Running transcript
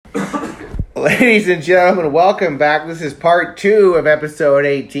Ladies and gentlemen, welcome back. This is part 2 of episode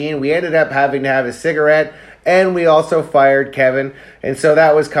 18. We ended up having to have a cigarette, and we also fired Kevin, and so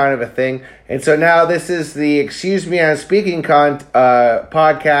that was kind of a thing. And so now this is the Excuse Me I'm Speaking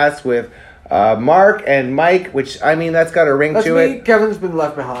podcast with Mark and Mike, which, I mean, that's got a ring to it. Kevin's been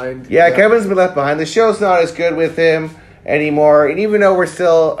left behind. Yeah, Kevin's been left behind. The show's not as good with him anymore, and even though we're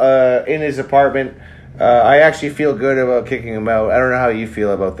still in his apartment, I actually feel good about kicking him out. I don't know how you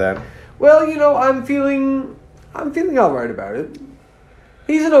feel about that. Well, you know, I'm feeling all right about it.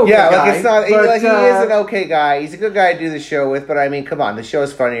 He's an okay guy. Yeah, it's not. He is an okay guy. He's a good guy to do the show with. But I mean, come on, the show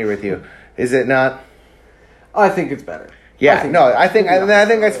is funnier with you, is it not? I think it's better. Yeah, I think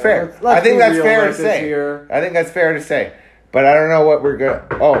that's fair. I think that's fair to say. I think that's fair to say. But I don't know what we're going.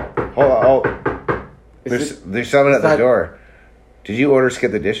 Oh, hold on. There's someone at the door. Did you order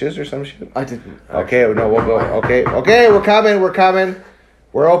skip the dishes or some shit? I didn't. Okay, no, we'll go. Okay, we're coming.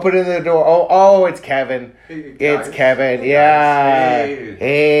 We're opening the door. Oh, it's Kevin. Hey, it's Kevin. Yeah.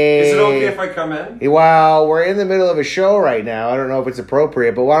 Hey. Is it okay if I come in? Well, we're in the middle of a show right now. I don't know if it's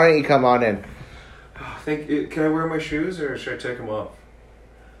appropriate, but why don't you come on in? Can I wear my shoes or should I take them off?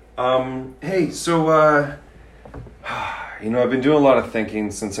 Hey, so, you know, I've been doing a lot of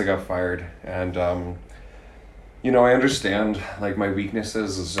thinking since I got fired. And, you know, I understand, like, my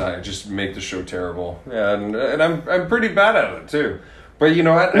weaknesses is I just make the show terrible. And I'm pretty bad at it, too. But you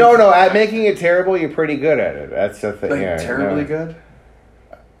know what? No, at making it terrible, you're pretty good at it. That's the thing. Like, yeah, terribly good?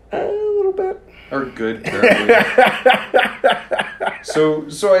 A little bit. Or good, terribly. So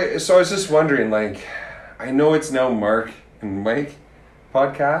I was just wondering, like, I know it's now Mark and Mike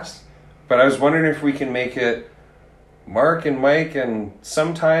podcast, but I was wondering if we can make it Mark and Mike, and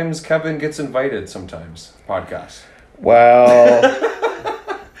sometimes Kevin gets invited sometimes podcast. Well,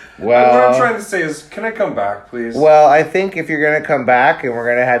 what I'm trying to say is, can I come back, please? Well, I think if you're going to come back and we're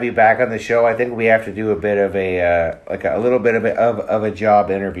going to have you back on the show, I think we have to do a bit of a little bit of a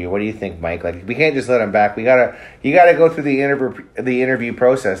job interview. What do you think, Mike? Like, we can't just let him back. You gotta go through the interview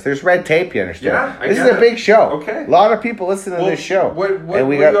process. There's red tape, you understand? Yeah, this is a big show. Okay, a lot of people listen to this show. What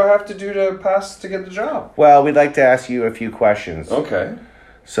do you have to do to pass to get the job? Well, we'd like to ask you a few questions. Okay.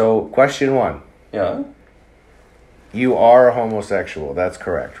 So, question 1. Yeah. You are a homosexual. That's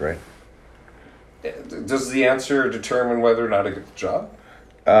correct, right? Does the answer determine whether or not I get the job?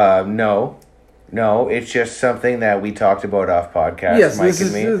 No. It's just something that we talked about off podcast, yes, Mike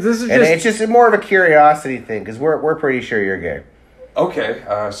and me. It's just more of a curiosity thing because we're pretty sure you're gay. Okay,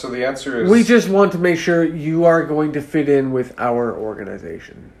 so the answer is... We just want to make sure you are going to fit in with our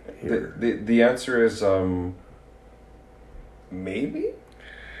organization here. The answer is, maybe?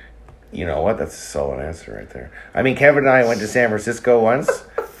 You know what? That's a solid answer right there. I mean, Kevin and I went to San Francisco once.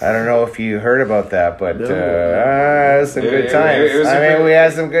 I don't know if you heard about that, but No. Some good times. We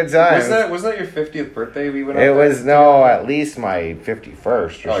had some good times. Wasn't that your 50th birthday we went out It there? was, at least my 51st or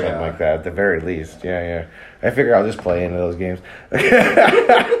something like that, at the very least. Yeah. I figure I'll just play into those games.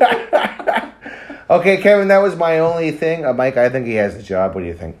 Okay, Kevin, that was my only thing. Mike, I think he has a job. What do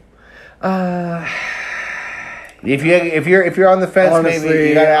you think? If you're on the fence, Honestly, maybe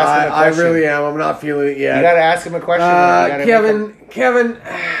you gotta ask him a question. I really am. I'm not feeling it yet. You gotta ask him a question. Kevin.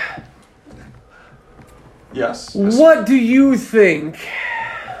 Yes. What do you think?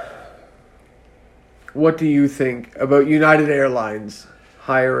 What do you think about United Airlines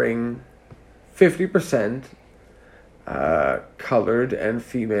hiring 50% colored and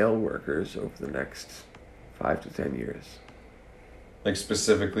female workers over the next 5 to 10 years? Like,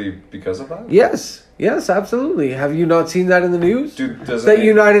 specifically because of that? Yes, absolutely. Have you not seen that in the news?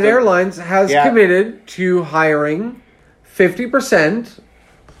 United Airlines has committed to hiring 50%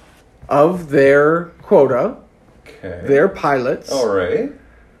 of their quota, their pilots, all right,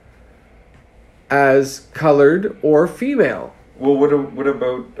 as colored or female. Well, what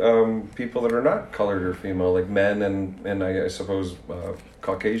about people that are not colored or female, like men and I suppose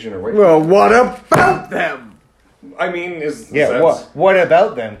Caucasian or white? Well, what about them? I mean, what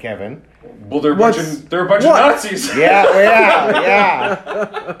about them, Kevin? Well, they're a bunch of Nazis. Yeah.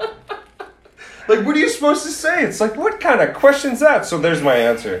 Like, what are you supposed to say? It's like, what kind of question's that? So there's my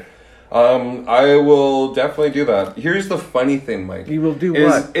answer. I will definitely do that. Here's the funny thing, Mike. You will do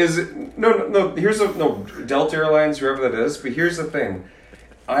what? No. Delta Airlines, whoever that is. But here's the thing.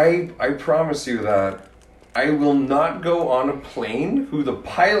 I promise you that I will not go on a plane who the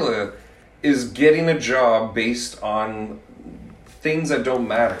pilot is getting a job based on things that don't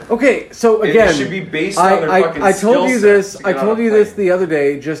matter. Okay, so again, it should be based on their fucking I told you this. I told you this the other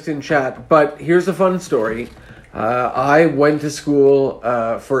day, just in chat. But here's a fun story. I went to school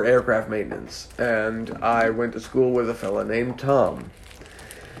for aircraft maintenance, and I went to school with a fella named Tom.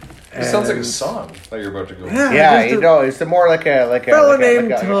 It sounds like a song that you're about to go. Yeah, it's more like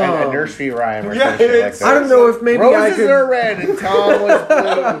a nursery rhyme or something like that. I don't know if maybe Roses are red and Tom was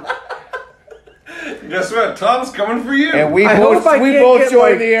blue. Guess what? Tom's coming for you. And we both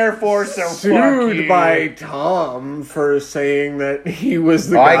joined the Air Force. So sued by Tom for saying that he was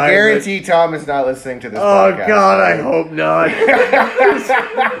the guy. I guarantee Tom is not listening to this podcast. Oh God, I hope not.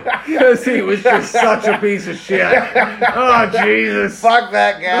 Because he was just such a piece of shit. Oh Jesus! Fuck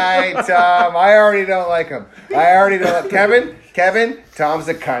that guy, Tom. I already don't like him. I already don't like Kevin. Tom's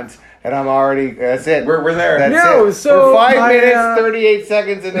a cunt. And I'm already, that's it. We're there. That's it. So we're 5 minutes, 38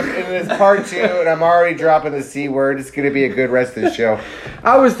 seconds in this part 2, and I'm already dropping the C word. It's going to be a good rest of the show.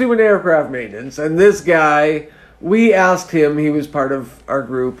 I was doing aircraft maintenance, and this guy, we asked him, he was part of our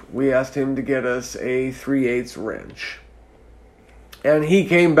group, we asked him to get us a 3/8 wrench. And he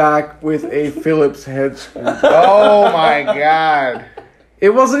came back with a Phillips head screw. Oh my God.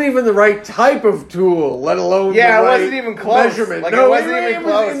 It wasn't even the right type of tool, let alone it wasn't even close. Measurement. Like, it wasn't even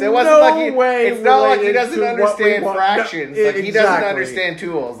close. It wasn't like it's not like he doesn't understand fractions. No, he doesn't understand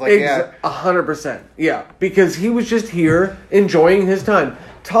tools. 100%. Yeah, because he was just here enjoying his time.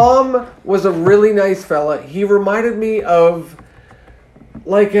 Tom was a really nice fella. He reminded me of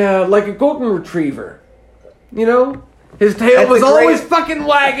like a golden retriever. You know? His tail was always fucking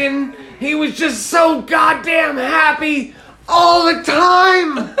wagging. He was just so goddamn happy all the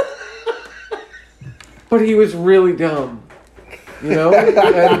time. But he was really dumb. You know?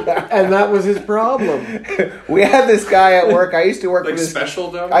 And that was his problem. We had this guy at work. I used to work with this special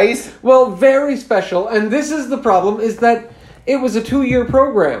dumb? Well, very special. And this is the problem, is that it was a 2-year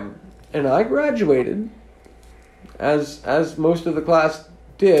program. And I graduated, as most of the class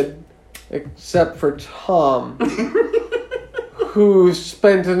did, except for Tom, who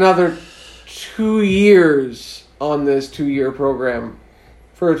spent another 2 years on this 2-year program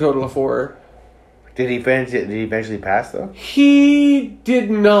for a total of 4. Did he eventually pass, though? He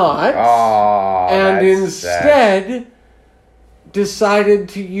did not. Oh, and instead decided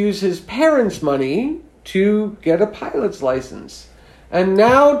to use his parents' money to get a pilot's license. And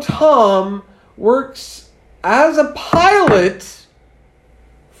now Tom works as a pilot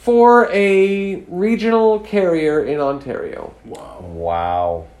for a regional carrier in Ontario.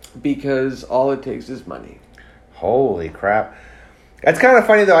 Wow. Because all it takes is money. Holy crap. That's kind of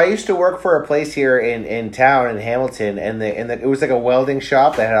funny, though. I used to work for a place here in town, in Hamilton, and it was like a welding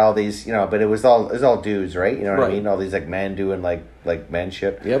shop that had all these, but it was all dudes, right? You know what I mean? All these like men doing like men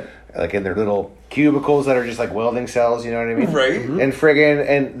shit. Yep. Like in their little cubicles that are just like welding cells, you know what I mean? Right. Mm-hmm.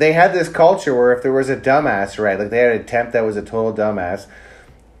 And they had this culture where if there was a dumbass, right, like they had a temp that was a total dumbass,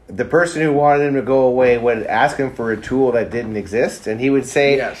 the person who wanted him to go away would ask him for a tool that didn't exist, and he would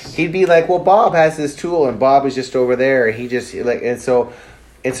say, he'd be like, well, Bob has this tool, and Bob is just over there. He just, and so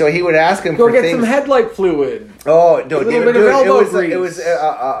he would ask him for things. Go get some headlight fluid. Oh, no, it was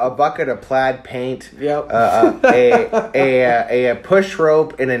a bucket of plaid paint, yep. a push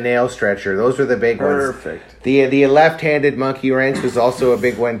rope, and a nail stretcher. Those were the big ones. Perfect. The left-handed monkey wrench was also a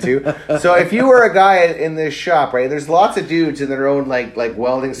big one too. So if you were a guy in this shop, right, there's lots of dudes in their own like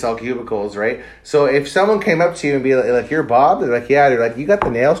welding cell cubicles, right? So if someone came up to you and be like, "You're Bob," they're like, "Yeah." They're like, "You got the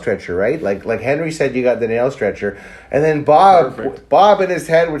nail stretcher, right?" Like Henry said, you got the nail stretcher, and then Bob in his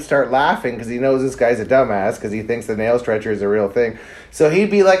head would start laughing because he knows this guy's a dumbass because he thinks the nail stretcher is a real thing. So he'd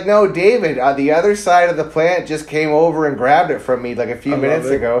be like, "No, David, the other side of the plant just came over and grabbed it from me like a few minutes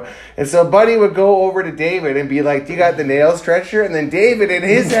ago." And so Buddy would go over to David and be like, "Do you got the nail stretcher?" And then David in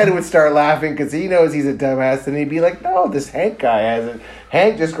his head would start laughing because he knows he's a dumbass. And he'd be like, "No, this Hank guy has it.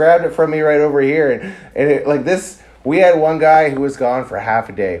 Hank just grabbed it from me right over here." We had one guy who was gone for half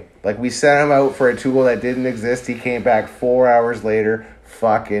a day. Like, we sent him out for a tool that didn't exist. He came back 4 hours later,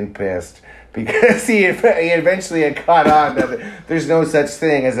 fucking pissed. Because he eventually had caught on that there's no such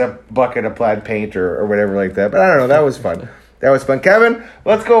thing as a bucket of plaid paint or whatever like that. But I don't know. That was fun. Kevin,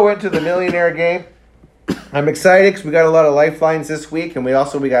 let's go into the Millionaire game. I'm excited because we got a lot of lifelines this week, and we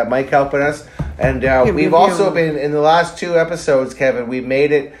got Mike helping us. And we've also been, in the last 2 episodes, Kevin, we've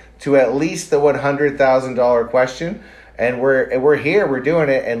made it to at least the $100,000 question. And we're here. We're doing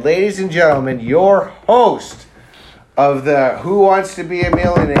it. And ladies and gentlemen, your host of the Who Wants to Be a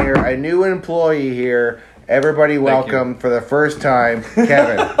Millionaire, a new employee here. Everybody welcome for the first time,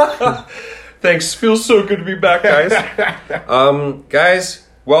 Kevin. Thanks. Feels so good to be back, guys. Guys,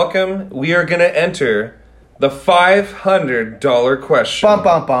 welcome. We are going to enter the $500 question. Bum,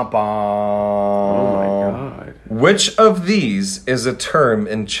 bum, bum, bum. Oh, my God. Which of these is a term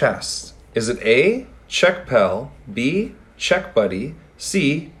in chess? Is it A, check pal, B, check buddy,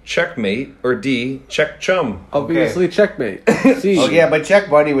 C, checkmate, or D, check chum? Obviously, checkmate. C. Oh yeah, but Check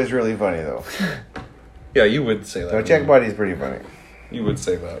Buddy was really funny though. Yeah, you would say that. No, Check Buddy's pretty funny. You would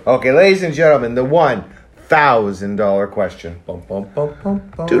say that. Okay, ladies and gentlemen, the $1,000 question. Bum, bum, bum, bum,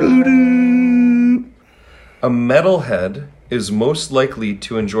 bum. Doo-doo-doo. A metalhead is most likely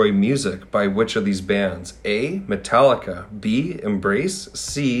to enjoy music by which of these bands? A, Metallica, B, Embrace,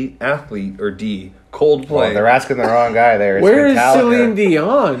 C, Athlete, or D, Coldplay? Well, they're asking the wrong guy there. It's Where is Metallica. Celine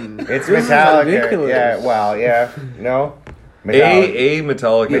Dion? It's This is Metallica. ridiculous. Yeah, well, yeah. No? A,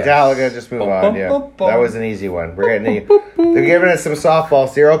 Metallica. Metallica, just move Bum, on. bum, Yeah, bum, bum. that was an easy one. We're getting they're giving us some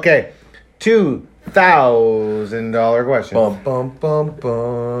softballs here. Okay, $2,000 question. Bum, bum, bum,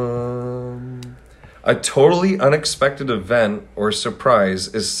 bum. A totally unexpected event or surprise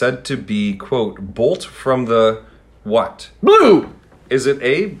is said to be, quote, bolt from the what? Blue. Is it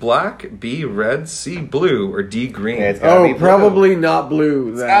A, black, B, red, C, blue, or D, green? Yeah, it's gotta be Oh, blue. probably not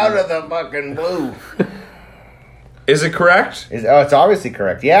blue. Then. Out of the fucking blue. Is it correct? It's obviously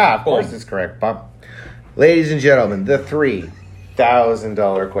correct. Yeah, of course Boom. it's correct. Bump. Ladies and gentlemen, the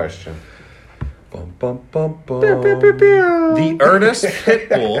 $3,000 question. Bum, bum, bum, bum. The artist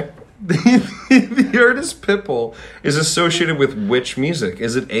Pitbull. The artist Pitbull is associated with which music?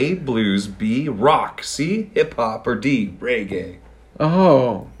 Is it A, blues, B, rock, C, hip hop, or D, reggae?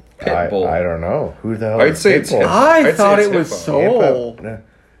 Oh. Pitbull. I don't know. Who the hell I'd is say it's Pitbull? hip- I I'd say thought it's it was hip-hop. soul. Hip-hop.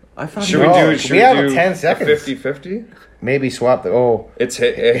 I thought Should it we was. do? No, Should we we have do 10 seconds. 50-50? Maybe swap the. Oh. It's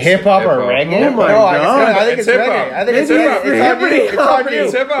Hip hop or reggae? Oh my no, God. I think it's It's hip-hop. reggae. I think It's it's hip-hop. reggae. It's on you. It's on you.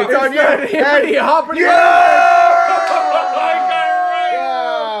 It's hip-hop. It's on you. Hippity hoppity.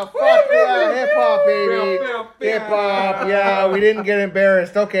 Yeah, fuck yeah, hip hop, baby. Hip hop, yeah, we didn't get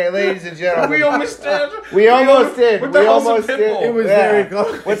embarrassed. Okay, ladies and gentlemen. We almost did. We almost did. What the We hell's a almost Pitbull? did. It was Yeah. very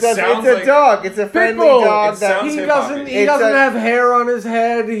close. What's It that? sounds It's a like- dog. It's a friendly Pitbull. dog. It That sounds He hip doesn't. hoppy. He It's doesn't a- have hair on his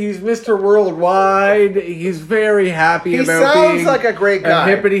head. He's Mr. Worldwide. He's very happy he about sounds being like a great a guy.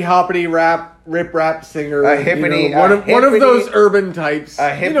 hippity hoppity rip rap singer. A hippity- you know, one a of hippity- those urban types.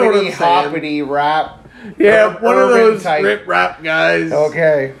 A You know what I'm hippity saying. hoppity rap. Yeah, one of urban those type. rip rap guys.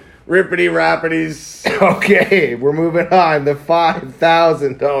 Okay. Rippity rappities. Okay, we're moving on. The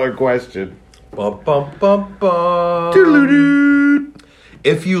 $5,000 question. Bum, bum, bum, bum. Doodle-doo.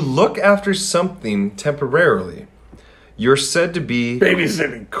 If you look after something temporarily, you're said to be,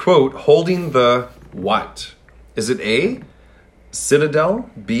 Babysitting. quote, holding the what? Is it A, citadel,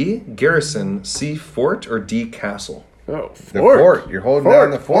 B, garrison, C, fort, or D, castle? Oh, The fort. You're holding down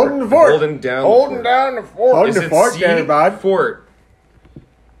the fort. Holding the fort. Holding down Holding the fort. down the fort. Holding Is the it fort C, there, bud. fort?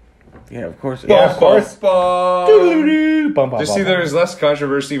 Yeah, of course. Yeah, of course. Bum. Doodle-doo. Bum, bum, Just bum, see, bum. there's less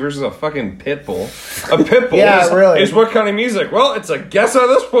controversy versus a fucking pit bull. A pit bull Yeah, really. is what kind of music? Well, it's a guess at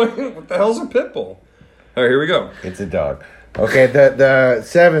this point. What the hell's a pit bull? All right, here we go. It's a dog. Okay, the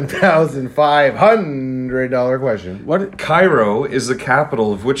 $7,500 question. What? Cairo is the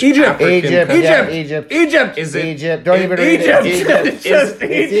capital of which Egypt. African Egypt. country? Yeah, Egypt. Egypt. Is it Egypt. Don't even read Egypt. it. It's just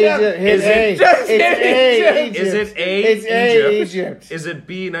It's Egypt. Egypt. Hit Is it A. just It's Egypt? A. Egypt. Is it A, It's A. Egypt. Is it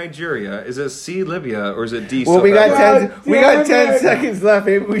B, Nigeria? Is it C, Libya? Or is it D, Well, South we got Africa? 10. We got damn 10 it. seconds left.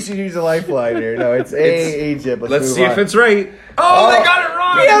 Maybe we should use a lifeline here. No, it's A. Egypt. Let's move see on. if it's right. Oh, they got it wrong!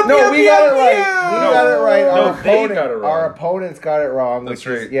 No, we got it right. We No. got it right. No, Our they opponent, got it wrong. Our opponents got it wrong. That's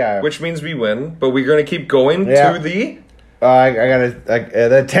which is- right. yeah. Which means we win, but we're going to keep going Yeah. to the... I got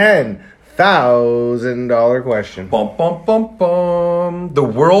the $10,000 question. Bum, bum, bum, bum. The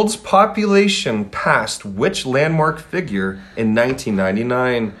world's population passed which landmark figure in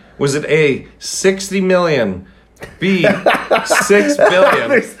 1999? Was it A, 60 million, B, 6 billion,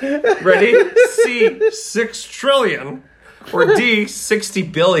 ready? C, 6 trillion, or D, 60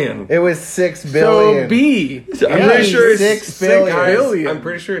 billion? It was 6 billion. So B. I'm pretty sure it's 6 billion. Guys, I'm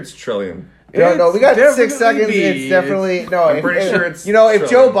pretty sure it's trillion. No, we got It's 6 seconds. definitely It's B. definitely no. I'm pretty sure it's You know, if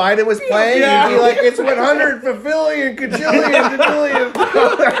trillion. Joe Biden was playing, Yeah. he'd be like, "It's 100 billion, cajillion,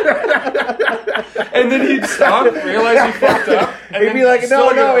 cajillion." And then he'd stop, realize he fucked up, and He'd then be like,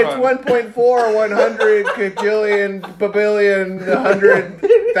 still "No, get it's on. 1.4, 100 cajillion, babillion,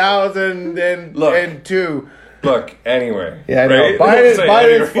 100,000, Look. and 2." Look, anyway. Yeah, I know. right? Biden's Say,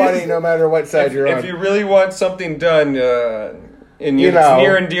 Biden's anyways. funny no matter what side you're on. If you really want something done, and You it's know.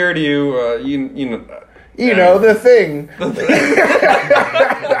 near and dear to you, you know. You know, the thing.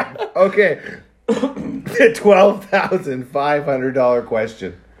 Okay. The $12,500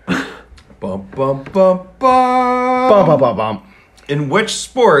 question. Bum, bum, bum, bum. Bum, bum, bum, bum. In which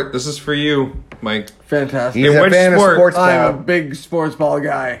sport, this is for you, Mike, Fantastic. He's In a which fan sport? of sports I'm a now. big sports ball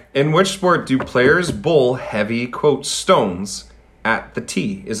guy. in which sport do players bowl heavy, quote, stones at the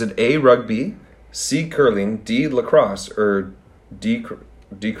tee? Is it A, rugby, C, curling, D, lacrosse, or D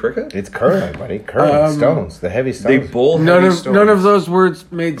cricket? It's curling, buddy. Curling. Stones. The heavy stones. They bowl None heavy of stones. none of those words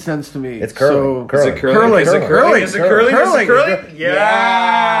made sense to me. It's curling. So, Is it curling? Curling. Is it curling? Is it curling? Curling. Is it curling?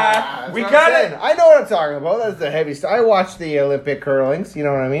 Yeah. That's We what got I'm saying. it. I know what I'm talking about. That's the heavy stuff. I watched the Olympic curlings. You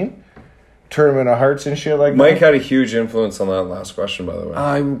know what I mean? Tournament of Hearts and shit like Mike that. had a huge influence on that last question, by the way.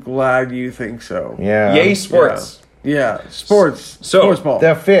 I'm glad you think so. Yeah. Yay, sports. Yeah. Sports. So, Sports ball.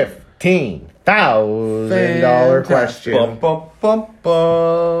 The $15,000 question. Bum, bum, bum,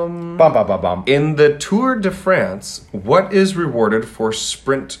 bum. Bum, bum, bum, bum. In the Tour de France, what is rewarded for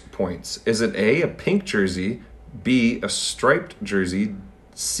sprint points? Is it A, a pink jersey, B, a striped jersey,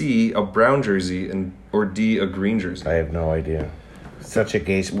 C, a brown jersey, or D, a green jersey? I have no idea. Such a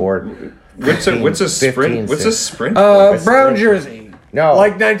gay sport. What's a sprint? What's a sprint? Brown jersey. No.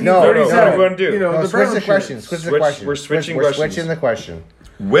 Like No, 1937. what are we gonna do? You know, No, the switch brown the question. shirts. Switch the question. We're switching We're questions. switching the question.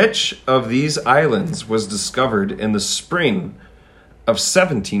 Which of these islands was discovered in the spring of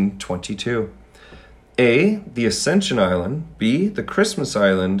 1722? A, the Ascension Island, B, the Christmas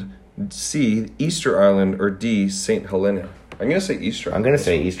Island, C, Easter Island, or D, St. Helena? I'm going to say Easter I'm Island. going to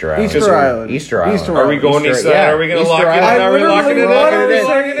say Easter Island. Easter Island. Easter Island. Easter Are we going Easter- Easter Island? yeah. Are we going to Easter lock it in? Island. Are we locking it in? Lock it in.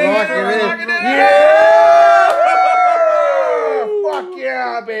 Locking it in. Lock it in. Locking it in. Fuck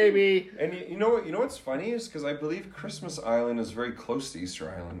yeah, baby. And you know what? You know what's funny is because I believe Christmas Island is very close to Easter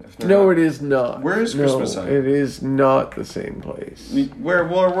Island. If they're No, not. it is not. Where is Christmas Island? It is not the same place. Where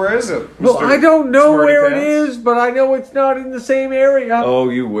is it? Well, Mr. I don't know Smarty where it Pants? is, but I know it's not in the same area. Oh,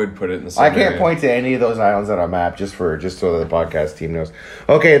 you would put it in the same I can't area. point to any of those islands on a map just so the podcast team knows.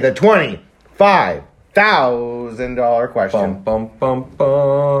 Okay, the $25,000 question. Bum, bum, bum,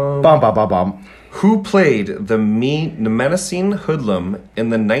 bum. Bum, bum, bum, bum. Who played the menacing hoodlum in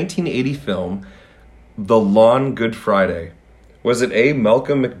the 1980 film The Long Good Friday? Was it A,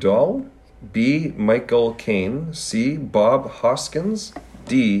 Malcolm McDowell, B, Michael Caine, C, Bob Hoskins,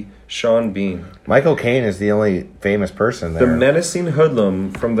 D, Sean Bean? Michael Caine is the only famous person there. The menacing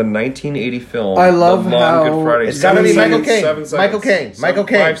hoodlum from the 1980 film I love The Long how- Good Friday. It's gotta be Michael Caine. 7 seconds. Michael Caine. Michael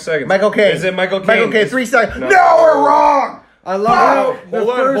Caine. 5 seconds. Michael Caine. Is it Michael Caine? Michael Caine. 3 seconds. No. No, we're wrong. I love how the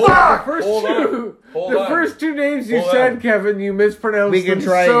Hold on. first two names you Hold said, on. Kevin, you mispronounced We can them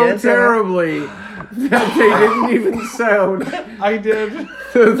try so again, Sarah? terribly that they didn't even sound I did.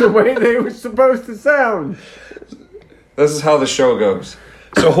 the way they were supposed to sound. This is how the show goes.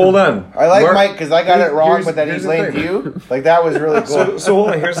 So hold on. I like Mark- Mike because I got it wrong, here's- but then here's he's the blamed thing. you. Like, that was really cool. So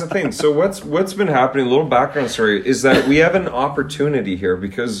hold on. Here's the thing. So what's been happening? A little background story is that we have an opportunity here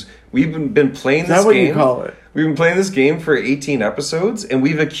because we've been playing Is this that what game. you call it? We've been playing this game for 18 episodes, and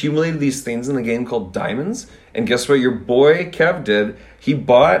we've accumulated these things in the game called diamonds. And guess what? Your boy Kev did. He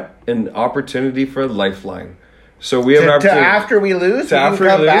bought an opportunity for a lifeline. So we have an to opportunity. after we lose, to we after can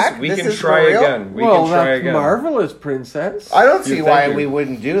come we lose, back. we This can is try for real? again. We Well, can try that's again. marvelous, princess. I don't see You why think we you-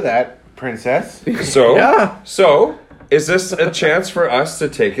 wouldn't do that, princess. So, Yeah. so is this a chance for us to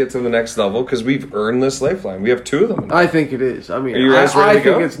take it to the next level? Because we've earned this lifeline. We have 2 of them. I think it is. I mean, Are you guys I ready to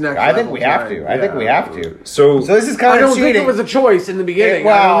think go? it's next I think level we have time. to. I think we Yeah. have to. So So this is I kind don't of cheating. think it was a choice in the beginning.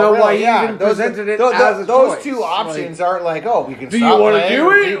 Well, I don't know why really, you yeah. even Those, presented it those, as a those choice. two options aren't like, oh, we can Do you stop want to playing do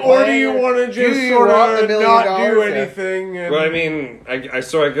or it, keep or do playing, you want to do just you sort want the of $1 not million? do Yeah. anything? And well, I mean, I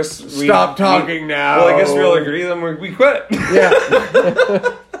guess we Stop talking now. Well, I guess we all agree. Then we quit. Yeah.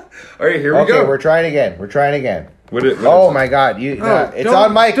 All right, here we Okay, go. we're trying again. What it- Oh my God! It's don't-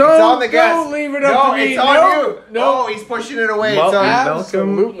 on Mike. It's don't- on the guest. don't leave it up no, to me. it's on No, you. no. He's pushing it away. Mal- It's on. Malcolm-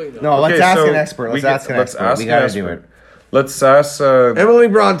 Absolutely not. No, let's Okay, ask so an expert. Let's ask an expert. We an gotta expert. do it. Let's ask Emily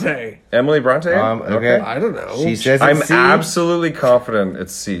Bronte. Emily Bronte. Okay. I don't know. She says I'm it's C. absolutely confident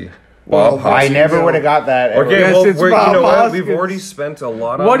it's C. Well, Bob I Hoskins. never would have got that. Okay, Yes, well, it's you Bob know what? Hoskins. We've already spent a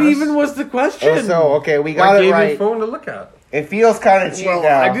lot on What this. even was the question? So okay, we I got it gave right. you phone to look at. It feels kind of cheap well,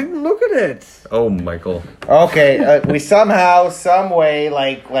 now. I didn't look at it. Oh, Michael. Okay, we somehow, some way,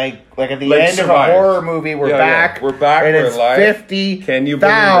 like at the Like end survived. of a horror movie, we're Yeah, back. yeah. We're back, and we're it's live. Can you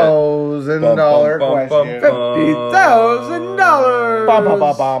believe it? $50,000 question. $50,000. Bum, bum,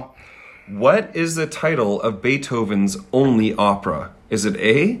 bum, bum. What is the title of Beethoven's only opera? Is it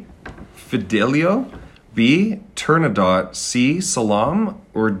A, Fidelio, B, Turandot, C, Salam,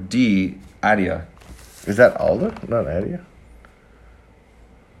 or D, Adia? Is that Alda? Not Adia.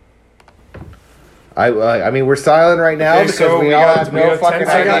 I mean, we're silent right now Okay, because so we we all got- have we no got fucking 10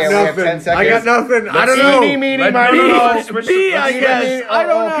 idea. I got We have 10 nothing. seconds. I got nothing. I don't know. Eeny, meeny, Let- miny, no, no, no, moe. switch- B, let's I switch. guess. I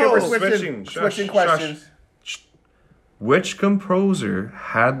don't Okay, know. we're Switching. switching Shush, questions. Which composer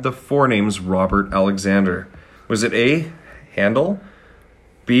had the forenames Robert Alexander? Was it A, Handel,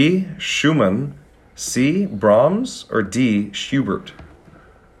 B, Schumann, C, Brahms, or D, Schubert?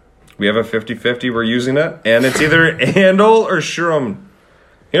 We have a 50-50. We're using it. And it's either Handel or Shrum.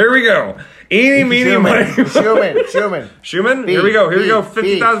 Here we go. Eeny, meeny, miny. Schumann. Here we go. 50,000. Here we go.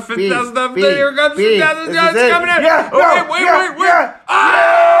 50,000. It's coming in. Yeah. Oh, wait. Yeah.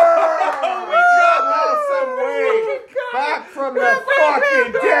 Oh! Back from the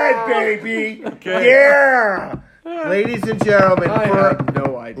fucking dead, baby. Okay. Yeah. Ladies and gentlemen, I have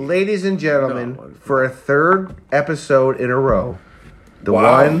no idea. Ladies and gentlemen, for a third episode in a row, the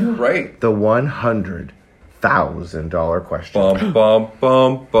 $100,000 question. Bum.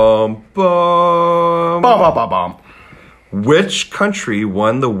 Which country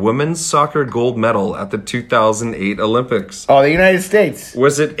won the women's soccer gold medal at the 2008 Olympics? Oh, the United States.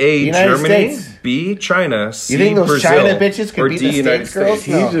 Was it A, United Germany, States. B, China, C, You think those Brazil, China bitches could or beat D, the United States girls?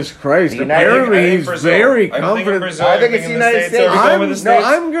 States? No. Jesus Christ. The United- Apparently he's Brazil. very I'm thinking confident. Brazil. I think it's the United States. Are we going with the States?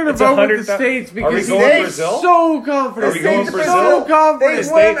 I'm going to It's vote with 100,000. the States Are we because going he's Brazil? so confident. Are we going States Brazil? so confident.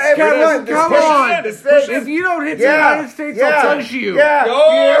 They won every one. Come Push on. it. The States. If you don't hit the Yeah. United States, Yeah. I'll punch you. Yeah. Go.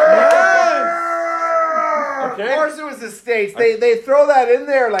 Of course it was the States. They throw that in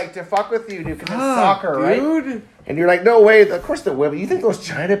there like to fuck with you because it's soccer, right? Dude. And you're like, no way. Of course the women. You think those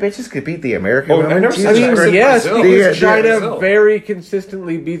China bitches could beat the American women? I never said I Jesus mean, Brazil. yes, Brazil. because Yeah, China Brazil. very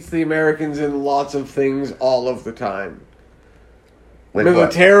consistently beats the Americans in lots of things all of the time. Like what?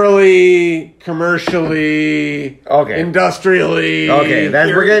 Militarily, commercially, Okay. industrially. Okay,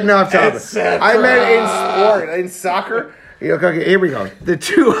 we're getting off topic. etc. I meant in sport, in soccer. Okay, here we go. The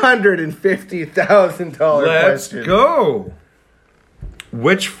 $250,000 Let's question. go.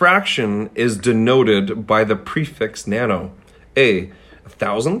 Which fraction is denoted by the prefix nano? A,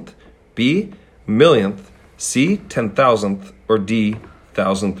 1,000th, B, millionth, C, 10,000th, or D,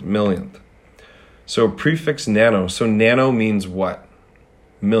 1,000th millionth. So prefix nano. So nano means what?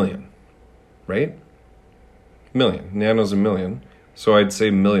 Million, right? Million. Nano's a million. So I'd say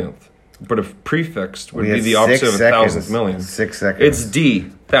millionth. But if prefixed would We be had the opposite 6 of seconds. 1,000th million. 6 seconds. It's D,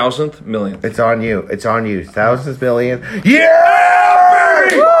 1,000th millionth. It's on you. It's on you. Thousands, million. Yeah!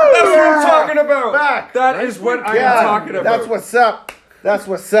 That's what I'm talking about. Back. That is what I'm Yeah, talking about. That's what's up. That's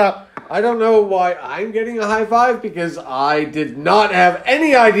what's up. I don't know why I'm getting a high five because I did not have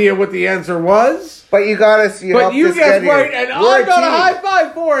any idea what the answer was. But you got us. You But helped you us guessed get right, here. and We're I got team. a high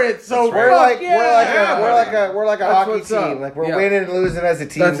five for it. So We're fuck like yeah. we're like a That's hockey what's team. up. Like we're Yeah. winning and losing as a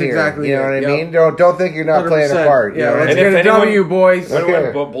team That's here. exactly you know it. what I Yep. mean? Don't think you're not playing a 100%. part. You Yeah, know what I let's mean? And get if a anyone- W, boys. When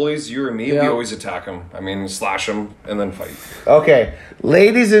Okay. bullies you or me, Yeah. we always attack them. I mean, slash them and then fight. Okay,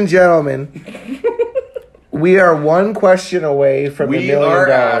 ladies and gentlemen, we are one question away from We $1 million. are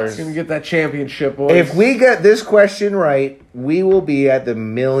at- Gonna get that championship, boys. If we get this question right, we will be at the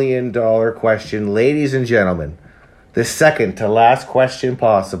 $1 million question. Ladies and gentlemen, the second to last question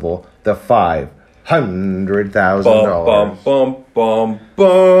possible, the $500,000.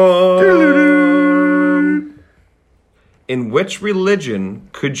 Bum. In which religion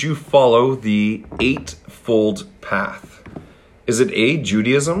could you follow the eightfold path? Is it A,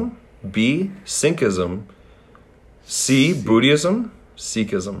 Judaism, B, Sikhism, C, Buddhism,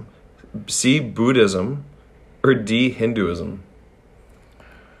 Sikhism, C, Buddhism, or D, Hinduism?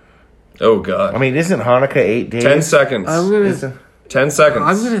 Oh, God. I mean, isn't Hanukkah 8 days? 10 seconds. I'm gonna 10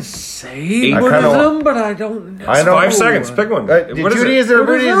 seconds. say I kinda Buddhism, but I don't know. I know. 5 seconds. Pick one. What is Judaism or it?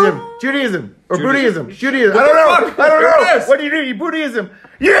 Buddhism? Judaism or Judaism. Buddhism? Judaism. What I don't the know. fuck? I don't Here know. it is. What do you do? Buddhism.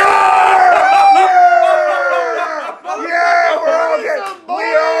 Yeah! Yeah! We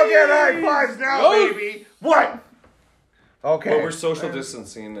all get high fives now, baby. What? Okay. Well, we're social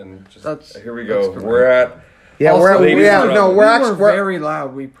distancing and just That's- here we that's go. correct. We're at Yeah, Also, we're ladies and no, gentlemen, we're actually we're, very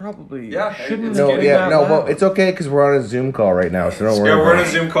loud. We probably Yeah, shouldn't it's have no, getting yeah, that no. loud. Well, it's okay because we're on a Zoom call right now, so don't worry. yeah. We're on about a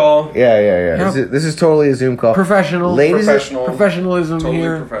it. Zoom call. Yeah. Yep. This is totally a Zoom call. Professional. Ladies, Professional. Professionalism Totally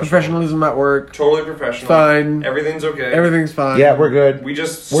here. professional. Professionalism at work. Totally professional. Fine. Everything's okay. Everything's fine. yeah, we're good. We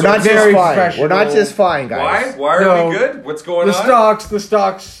just We're not Very just fine. professional. We're not just fine, Why? guys. Why are No. we good? What's going The on?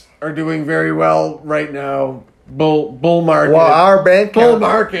 stocks are doing very well right now. Bull market. Well, our bank bull count,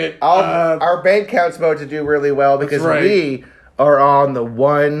 market. our bank count's about to do really well because right. we are on the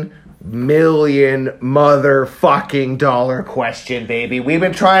 $1 million motherfucking dollar question, baby. We've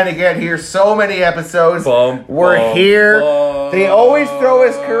been trying to get here so many episodes. We're here. They always throw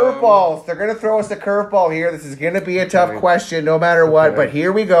us curveballs. They're going to throw us a curveball here. This is going to be a tough question no matter what. But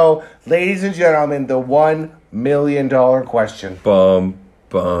here we go. Ladies and gentlemen, the $1 million question. Bum.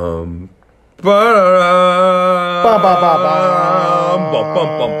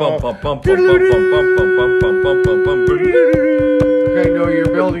 Okay, no, you're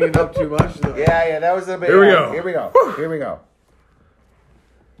building it up too much. Though. Yeah, that was a bit. Here we go. Here we go.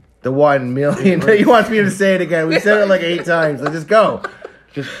 The $1 million. He wants me to say it again. We said it like 8 times. Let's just go.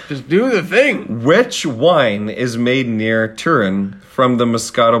 Just do the thing. Which wine is made near Turin from the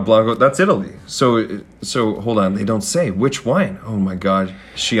Moscato Blanco? That's Italy. So hold on. They don't say which wine. Oh my God.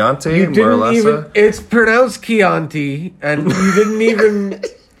 Chianti, You didn't Marlesa. even. It's pronounced Chianti, and you didn't even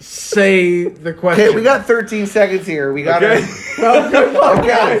say the question. Okay, we got 13 seconds here. We got Okay.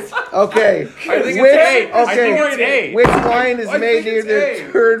 Okay. I think Which- it's A. I okay. think it's A. Which wine is I made think near it's the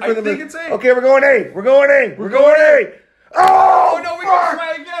A. turn I for the think it's A. Okay, we're going A. We're going A. We're going A. Oh, Oh no, we fuck. can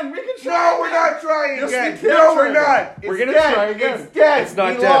try again. We can try. No, again. we're not trying Yes, again. we can No, try we're again. not. We're It's gonna dead. try again. It's dead. It's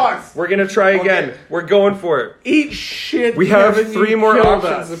not We dead. lost. We're gonna try again. Okay. We're going for it. Eat shit. We have Kevin, 3 you more killed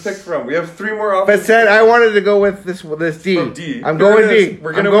options us. to pick from. We have 3 more options. But said I wanted to go with this D. From D. I'm Here going it is. D.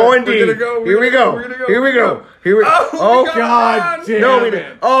 We're gonna I'm going win. D. We're gonna go. Here we go. We're gonna go. Here we go. Here we Oh, we Oh got God it. damn no, we it.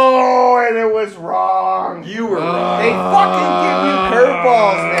 didn't. Oh, and it was wrong. You were wrong. They fucking give you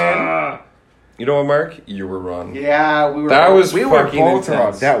curveballs, man. You know what, Mark? You were wrong. Yeah, we were. That was we were fucking both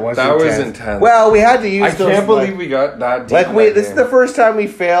intense. wrong. That was intense. Well, we had to use. I those, can't believe we got that deep. Like in we, that this is game. the first time we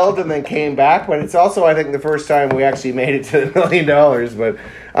failed and then came back, but it's also I think the first time we actually made it to $1 million. But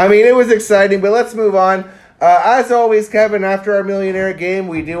I mean, it was exciting. But let's move on. As always, Kevin, after our Millionaire game,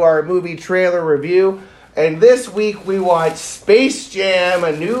 we do our movie trailer review. And this week we watched Space Jam: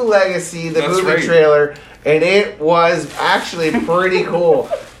 A New Legacy, the That's movie right. trailer, and it was actually pretty cool.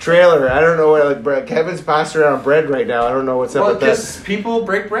 Trailer. I don't know what like bread. Kevin's passing around bread right now. I don't know what's up Well, with that. because people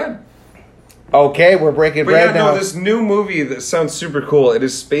break bread. Okay, we're breaking But bread yeah, now. no, this new movie that sounds super cool. It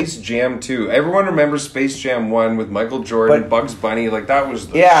is Space Jam 2. Everyone remembers Space Jam 1 with Michael Jordan, But- Bugs Bunny. Like, that was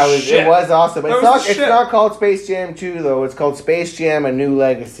the Yeah, it shit. was awesome. That It's was not. the It's shit. not called Space Jam 2 though. It's called Space Jam: A New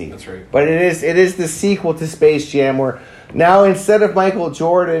Legacy. That's right. But it is the sequel to Space Jam, where now instead of Michael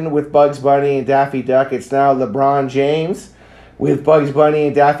Jordan with Bugs Bunny and Daffy Duck, it's now LeBron James with Bugs Bunny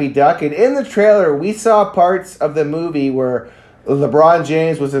and Daffy Duck. And in the trailer, we saw parts of the movie where LeBron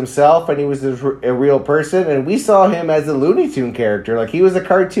James was himself and he was a real person, and we saw him as a Looney Tune character, like he was a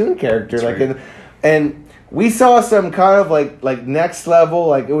cartoon character, That's like right. and we saw some kind of like next level,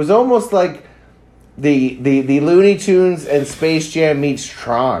 like it was almost like the Looney Tunes and Space Jam meets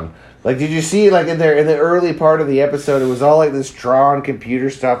Tron. Like, did you see like in the early part of the episode, it was all like this Tron computer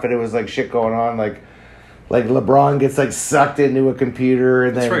stuff, and it was like shit going on, like LeBron gets like sucked into a computer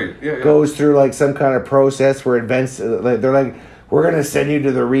and then That's right. Yeah, yeah. goes through like some kind of process where events like they're like, we're gonna send you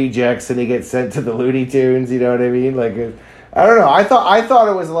to the rejects, and he gets sent to the Looney Tunes. You know what I mean? Like, I don't know. I thought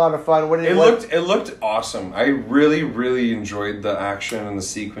it was a lot of fun. It looked awesome. I really, really enjoyed the action and the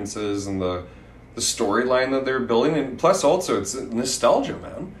sequences and the storyline that they were building. And plus, also, it's nostalgia,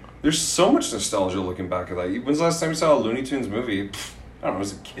 man. There's so much nostalgia looking back at that. When's the last time you saw a Looney Tunes movie? I don't know,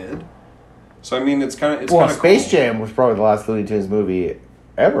 as a kid. So I mean, it's kind of Space cool. Jam was probably the last Looney Tunes movie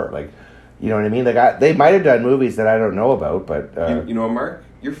ever. Like, you know what I mean? Like, they might have done movies that I don't know about, but You know what, Mark?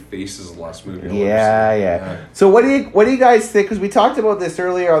 Your face is the last movie. I'll yeah, ever see. yeah. So what do you guys think? Because we talked about this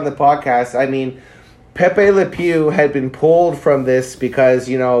earlier on the podcast. I mean, Pepe Le Pew had been pulled from this because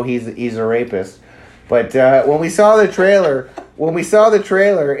he's a rapist. But when we saw the trailer,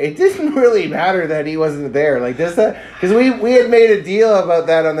 it didn't really matter that he wasn't there. Like, does that? Because we had made a deal about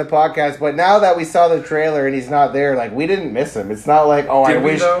that on the podcast. But now that we saw the trailer and he's not there, like, we didn't miss him. It's not like, oh, Did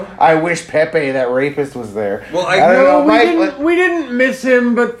we, though? I wish Pepe, that rapist, was there. Well, I don't know. We didn't miss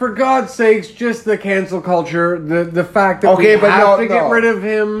him, but for God's sakes, just the cancel culture, the fact that Okay, we but have no, to get no. rid of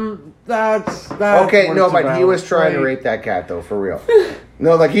him. That's Okay, what no, it's but he about, was trying to right? rape that cat, though, for real.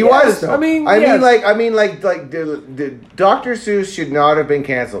 No, like he Yes, was. Though. I mean, I yes. mean, like, the Dr. Seuss should not have been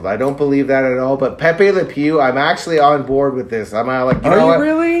canceled. I don't believe that at all. But Pepe Le Pew, I'm actually on board with this. I'm like, you Are know you what?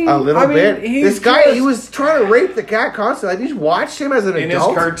 really? A little I mean, bit. he's This guy, just- he was trying to rape the cat constantly. Have you watched him as an In his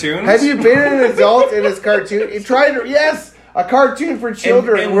adult? cartoons? Have you been an adult in his cartoon? He tried to, yes. A cartoon for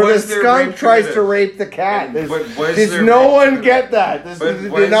children and where the was there skunk rape tries to committed? rape the cat. And was Does there no rape one committed? get that? But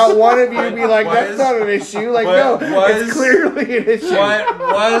Did was- not one of you but be like, that's was- not an issue? Like, but no, was- it's clearly an issue. What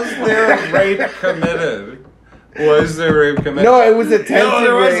was there rape committed? Was there rape committed? No, it was attempted No,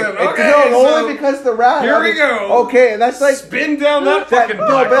 there rape. wasn't. Okay, no, so only because the rat. here we go. Okay, and that's like Spin down that that, fucking no,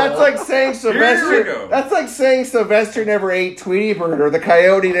 black but that's hole. like saying we Sylvester. go. That's like saying Sylvester never ate Tweety Bird or the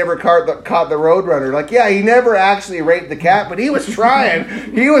coyote never caught the Roadrunner. Like, yeah, he never actually raped the cat, but he was trying.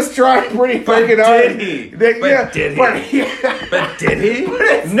 He was trying pretty fucking hard. did he? That- But yeah, did he? But, yeah. But did he?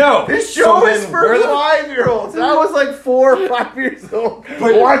 it's- No. This show So is then for where the- 5-year-olds. I was like 4 or 5 years old,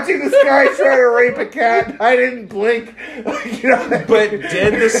 watching this guy try to rape a cat. I didn't blink. You know. But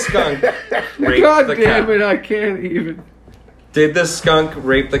did the skunk rape God the damn cat? it! I can't even. Did the skunk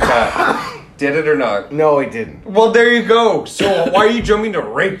rape the cat? Did it or not? No, he didn't. Well, there you go. So why are you jumping to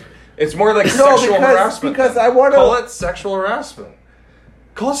rape? It's more like No, sexual harassment. because I want to. Call it sexual harassment.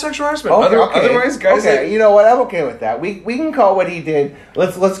 Call it sexual harassment. Okay, Otherwise, guys. Okay, you know what? I'm okay with that. We can call what he did.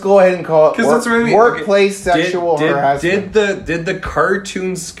 Let's go ahead and call it that's what I mean. workplace sexual harassment. Did the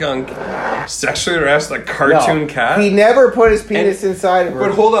cartoon skunk sexually harass the cartoon cat? He never put his penis inside of her.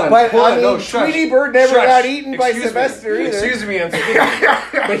 But hold on. Tweety Bird never got eaten by Sylvester either. Excuse me, I'm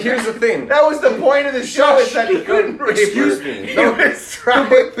speaking. But here's the thing. That was the point of the show, is that he couldn't rape her. Excuse me. No,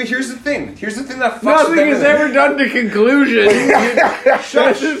 but here's the thing. Here's the thing that fucks Nothing with is ever done to conclusion.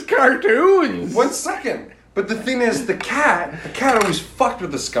 This is cartoons. 1 second. But the thing is, the cat always fucked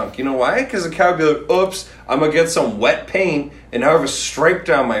with the skunk. You know why? Because the cat would be like, oops, I'm going to get some wet paint and now I have a stripe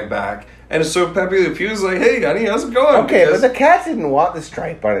down my back. And so Pepe Le Pew's like, hey, honey, how's it going? Okay, but the cat didn't want the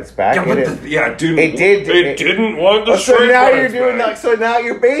stripe on its back. It didn't want the stripe so now on you're its doing back. So now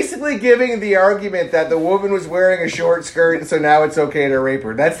you're basically giving the argument that the woman was wearing a short skirt, and so now it's okay to rape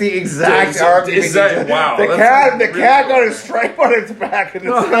her. That's the exact argument. Is that wow? The cat got a stripe on its back, and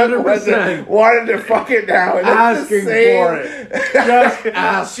the skunk wanted to fuck it now. And Asking for it. Just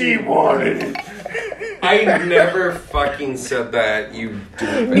asking. She wanted it. I never fucking said that, you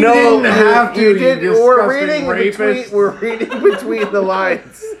doofus. No, didn't have to, you did. you We're reading between the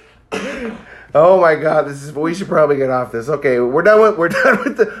lines. Oh my god, we should probably get off this. Okay, we're done with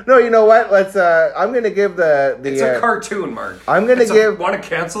the. No, you know what? Let's. I'm gonna give the. It's a cartoon, Mark. I'm gonna give. Want to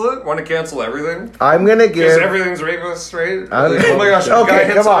cancel it? Want to cancel everything? I'm gonna give. Because everything's rapist, right? Oh my gosh! A guy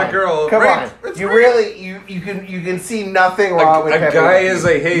hits on a girl. Come on. You really you can see nothing wrong with a guy is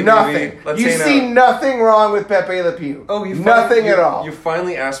a hey nothing. Baby, let's you see nothing wrong with Pepe Le Pew. Oh, nothing at all. You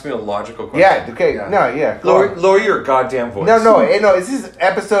finally asked me a logical question. Yeah. Okay. Yeah. No. Yeah. Lower your goddamn voice. No. This is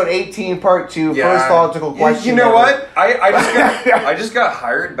episode 18, part 2. First logical question. You know what? I just got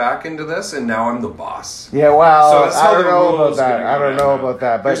hired back into this, and now I'm the boss. Yeah, well, so that's I don't know about that. I don't know about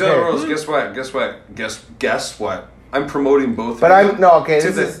that. But here's the rules. Guess what? I'm promoting both. But I'm no okay.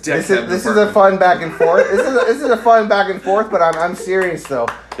 This is a fun back and forth. This is a fun back and forth. But I'm serious though.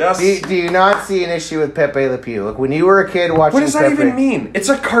 Yes. Do you not see an issue with Pepe Le Pew? Look, when you were a kid watching. What does that even mean? It's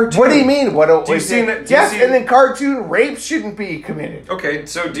a cartoon. What do you mean? And then cartoon rape shouldn't be committed. Okay,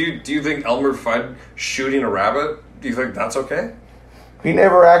 so do you think Elmer Fudd shooting a rabbit? Do you think that's okay? He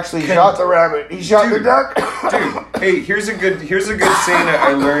never actually shot the rabbit. He shot the duck. Dude, hey, here's a good saying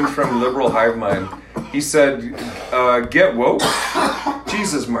I learned from Liberal Hive Mind. He said, "Get woke."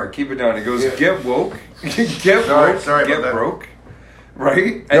 Jesus, Mark, keep it down. He goes, "Get woke, get woke, get broke."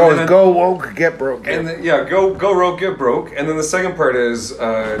 Right? And go woke, get broke. And then, go woke, get broke. And then the second part is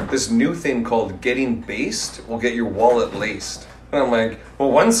this new thing called getting based will get your wallet laced. And I'm like,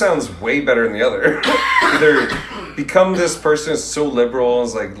 well, one sounds way better than the other. Either become this person is so liberal,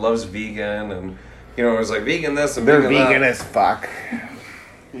 is like loves vegan, and it's like vegan this and they're vegan as fuck.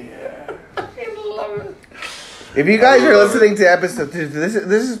 Yeah, I love it. If you guys are listening to episode, this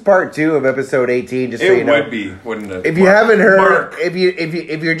is part 2 of episode 18. Just so you know, it would be, wouldn't it? If you haven't heard, if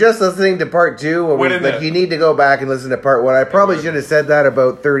you're just listening to part 2, you need to go back and listen to part 1. I probably should have said that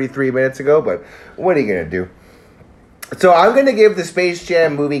about 33 minutes ago, but what are you gonna do? So I'm gonna give the Space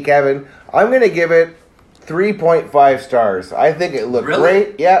Jam movie, Kevin. I'm gonna give it 3.5 stars. I think it looked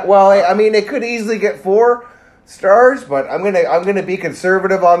great. Yeah. Well, I mean, it could easily get 4 stars, but I'm gonna be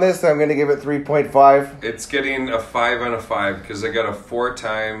conservative on this. I'm gonna give it 3.5. It's getting a 5 out of 5 because I got a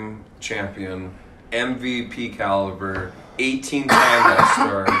 4-time champion, MVP caliber, 18-time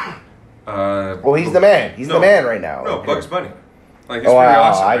All-Star. Well, he's the man. He's the man right now. No, Bugs Bunny. Like, he's pretty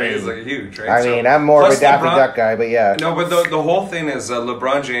awesome, right? He's like huge, right? I mean, I'm more of a Daffy Duck guy, but yeah. No, but the whole thing is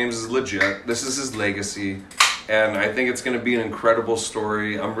LeBron James is legit. This is his legacy. And I think it's going to be an incredible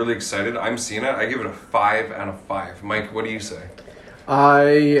story. I'm really excited. I'm seeing it. I give it a 5 out of 5. Mike, what do you say?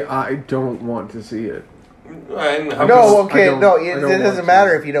 I don't want to see it. It doesn't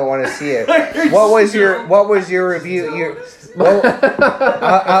matter if you don't want to see it. What was your review?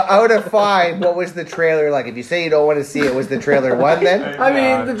 Out of 5, what was the trailer like? If you say you don't want to see it, was the trailer 1 then? I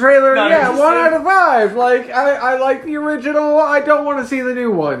mean, the trailer, 1 out of 5. Like, I like the original. I don't want to see the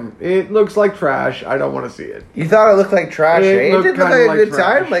new one. It looks like trash. I don't want to see it. You thought it looked like trash? It didn't look like a good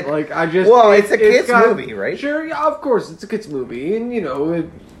trash. time. Well, it's a kids movie, right? Sure, yeah, of course, it's a kids movie, and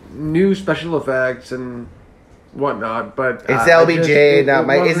new special effects and whatnot, but it's LBJ, not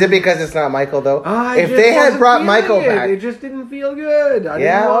Mike. Is it because it's not Michael though? If they had brought Michael back, it just didn't feel good.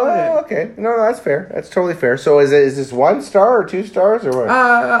 Okay, no, that's fair. That's totally fair. So is this 1 star or 2 stars or what?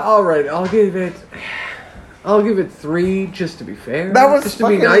 All right, I'll give it 3 just to be fair. That was just to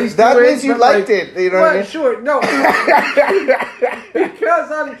be nice. That means you liked it. You know what I mean? Sure, no. Because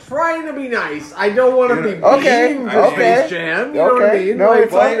I'm trying to be nice. I don't want to be mean to Space Jam. You know what I mean? No,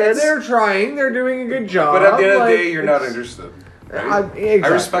 it's all good. They're trying. They're doing a good job. But at the end of the day, you're not interested. Exactly. I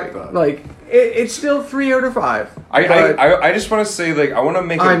respect that. Like, it's still 3 out of 5. I just want to say, like, I want to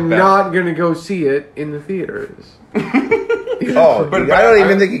make I'm not going to go see it in the theaters. But I don't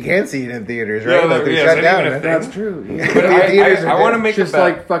even think you can see it in theaters, right? Yeah, They yeah, shut is that down. even a That's thing? true. But I want to make Just a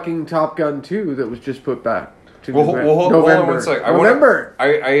bet. like fucking Top Gun 2 that was just put back to Well, hold on November. one sec. November.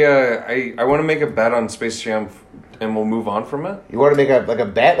 I want to make a bet on Space Jam, and we'll move on from it. You want to make a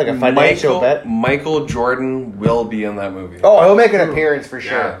bet, like a financial bet? Michael Jordan will be in that movie. Oh, he'll make an appearance for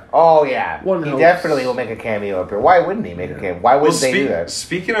sure. Yeah. Oh yeah, One he hopes. definitely will make a cameo up here. Why wouldn't he make a cameo? Why wouldn't they do that?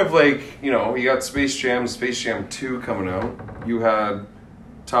 Speaking of, like, you know, you got Space Jam 2 coming out. You had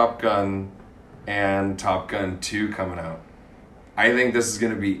Top Gun and Top Gun 2 coming out. I think this is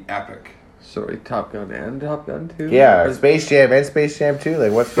going to be epic. Sorry, Top Gun and Top Gun 2? Yeah, Space Jam and Space Jam 2.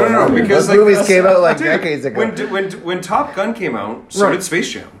 Like, what's going on? No, because those movies came out like dude, decades ago. When Top Gun came out, so Right. did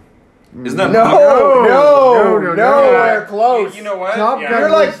Space Jam. Isn't that No, no, nowhere close. You know what? Top Yeah. Gun You're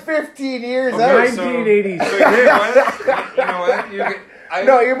like was 15 years Okay, out. so- 1986. So you know what? You know what?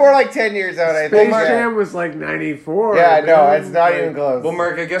 No, you're more like 10 years out, I Space think. Jam was like 94. Yeah, no, man. it's not Like, even close. Well,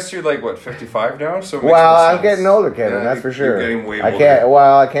 Mark, I guess you're like, what, 55 now? So it makes Well, more I'm sense. getting older, Kevin. Yeah, that's for sure. You're getting way I older. can't.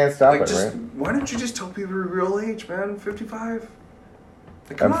 Well, I can't stop Like, it, just, right? why don't you just tell people your real age, man? 55?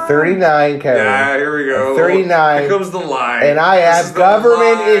 Like, I'm come on. 39, Kevin. Yeah, here we go. I'm 39. Here comes the lie. And I This is have the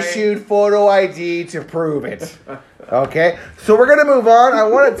government lie. issued photo ID to prove it. Okay, so we're gonna move on. I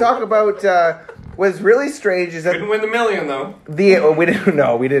want to talk about what's really strange is that Couldn't win the million, though. we didn't.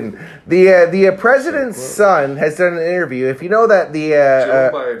 No, we didn't. The president's son has done an interview. If you know that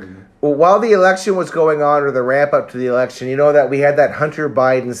Joe Biden. while the election was going on, or the ramp up to the election, you know that we had that Hunter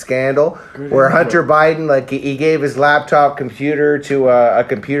Biden scandal where Hunter Biden, like, he gave his laptop computer to a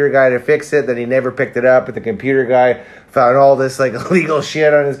computer guy to fix it, then he never picked it up, but the computer guy found all this, like, illegal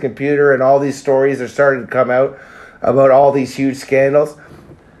shit on his computer, and all these stories are starting to come out about all these huge scandals.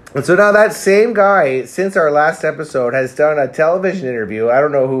 And so now that same guy, since our last episode, has done a television interview, I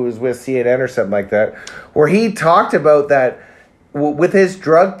don't know who was with CNN or something like that, where he talked about that with his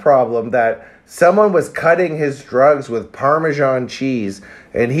drug problem, that someone was cutting his drugs with Parmesan cheese,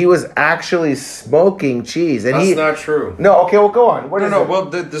 and he was actually smoking cheese. And That's not true. No, okay, well, go on. What is No, it? well,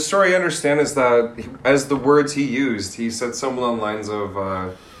 the story I understand is that, as the words he used, he said something along the lines of,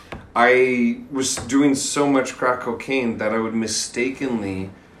 I was doing so much crack cocaine that I would mistakenly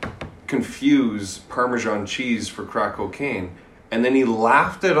confuse Parmesan cheese for crack cocaine. And then he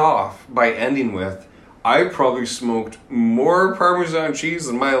laughed it off by ending with, I probably smoked more Parmesan cheese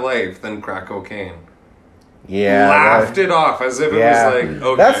in my life than crack cocaine. Yeah. Laughed it off as if it was like,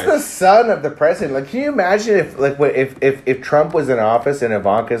 okay. That's the son of the president. Like, can you imagine if Trump was in office and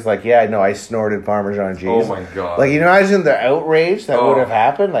Ivanka's like, yeah, no, I snorted Parmesan cheese. Oh my God. Like, you imagine the outrage that would have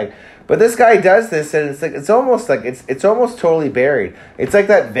happened. Like, but this guy does this, and it's almost totally buried. It's like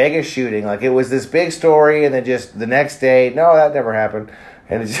that Vegas shooting. Like, it was this big story, and then just the next day, no, that never happened.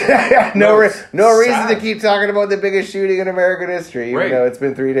 And it's no reason to keep talking about the biggest shooting in American history, even though it's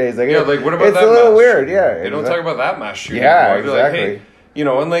been 3 days. Like, yeah, like, what about it's that? It's a little mass weird, shooting? yeah. They don't talk about that mass shooting. Yeah, anymore. They're exactly. like, hey, you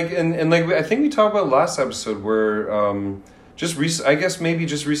know, and I think we talked about last episode where I guess maybe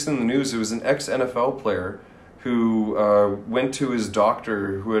just recent in the news, it was an ex-NFL player who went to his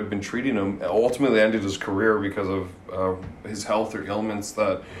doctor who had been treating him, ultimately ended his career because of his health or ailments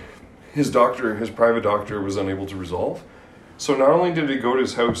that his private doctor was unable to resolve. So not only did he go to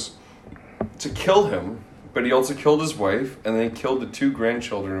his house to kill him, but he also killed his wife, and then he killed the 2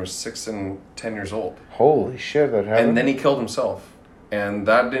 grandchildren who were 6 and 10 years old. Holy shit, that happened. And then he killed himself. And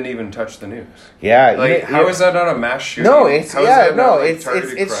that didn't even touch the news. Yeah. Like, how is that not a mass shooting? No, it's How is that not, like, it's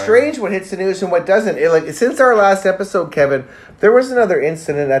targeted crime? strange what hits the news and what doesn't. Since our last episode, Kevin, there was another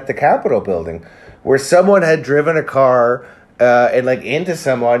incident at the Capitol building where someone had driven a car and like into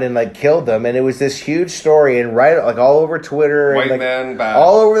someone and like killed them, and it was this huge story and all over Twitter White and man bad.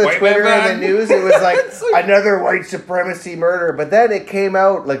 all over the White Twitter man and the bad. news. It was like another white supremacy murder, but then it came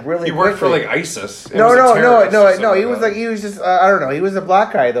out like really. He worked for quickly. like ISIS. And No. was a terrorist or something He was that. like he was just I don't know. He was a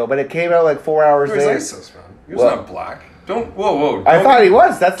black guy though, but it came out like 4 hours He was later. ISIS, man. He was not black. Whoa. I thought he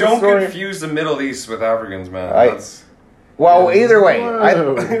was. That's the Don't story. confuse the Middle East with Africans, man. That's. Well, either way, No,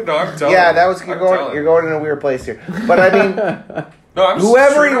 I'm telling yeah, you. that was I'm telling you're going in a weird place here. But I mean, No, I'm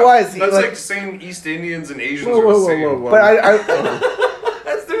whoever he was, that's like- like saying East Indians and Asians Whoa, are whoa, the whoa, same. whoa, whoa.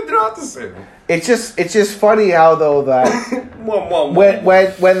 but They're not the same. it's just funny how though that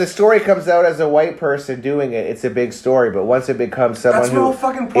when the story comes out as a white person doing it, it's a big story. But once it becomes someone That's the whole who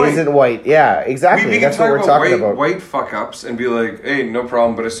fucking point. isn't white, yeah, exactly. We can That's what talk we're about talking about. white fuck ups and be like, hey, no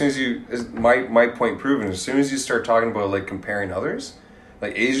problem. But as soon as my point proven, as soon as you start talking about like comparing others,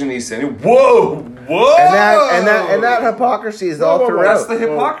 like Asian East Indian. Whoa! And that hypocrisy is all throughout. That's the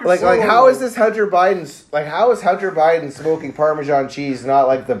hypocrisy. Like how is this Hunter Biden's how is Hunter Biden smoking Parmesan cheese not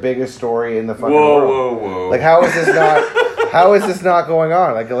like the biggest story in the fucking world? Whoa. Like how is this not going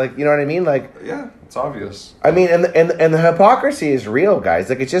on? Like you know what I mean? Like yeah, it's obvious. I mean, and the hypocrisy is real, guys.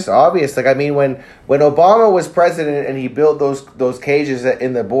 Like it's just obvious. Like I mean, when Obama was president and he built those cages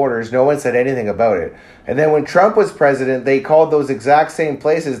in the borders, no one said anything about it. And then when Trump was president, they called those exact same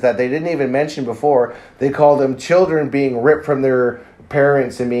places that they didn't even mention before. They called them children being ripped from their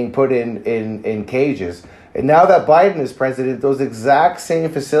parents and being put in cages. And now that Biden is president, those exact same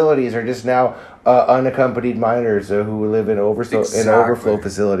facilities are just now unaccompanied minors who live in overflow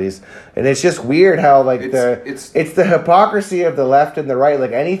facilities. And it's just weird how like it's the hypocrisy of the left and the right.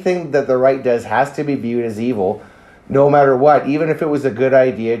 Like anything that the right does has to be viewed as evil, no matter what, even if it was a good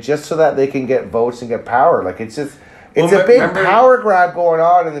idea, just so that they can get votes and get power. Like it's just. It's a big power grab going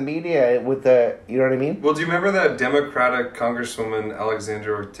on in the media with the, you know what I mean? Well, do you remember that Democratic Congresswoman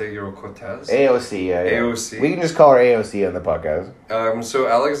Alexandria Ocasio-Cortez? AOC, yeah. AOC. We can just call her AOC on the podcast. So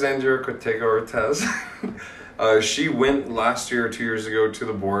Alexandria Ocasio-Cortez, she went last year or 2 years ago to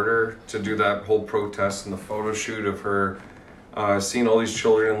the border to do that whole protest and the photo shoot of her seeing all these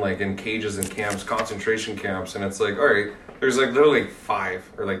children like in cages and camps, concentration camps, and it's like, all right, there's like literally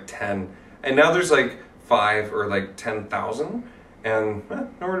 5 or like 10, and now there's like 5 or like 10,000, and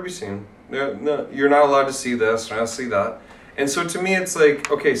nowhere to be seen. No, you're not allowed to see this, you're not to see that. And so to me, it's like,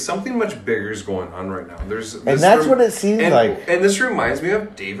 okay, something much bigger is going on right now. And that's what it seems like. And this reminds me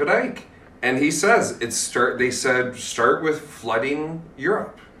of David Icke, and he says they said start with flooding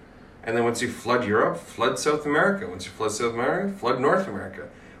Europe, and then once you flood Europe, flood South America. Once you flood South America, flood North America.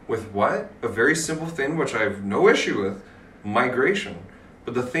 With what? A very simple thing, which I have no issue with: migration.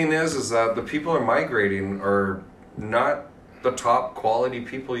 But the thing is that the people are migrating are not the top quality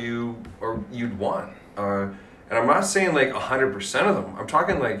people you'd want. And I'm not saying like 100% of them. I'm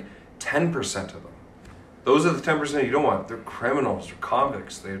talking like 10% of them. Those are the 10% you don't want. They're criminals. They're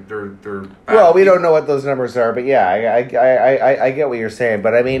convicts. They're bad well, we don't know what those numbers are, but yeah, I get what you're saying.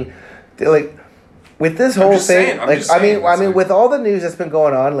 But I mean, like with this whole thing, I mean, with all the news that's been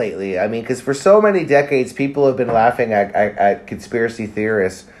going on lately, I mean, because for so many decades, people have been laughing at conspiracy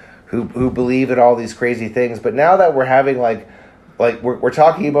theorists who believe in all these crazy things. But now that we're having like we're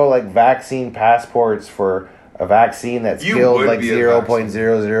talking about like vaccine passports for a vaccine that's killed like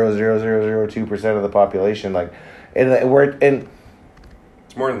 0.00002% of the population, like, and it's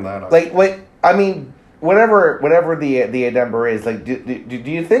more than that. Like I mean. Whatever the number is, like, do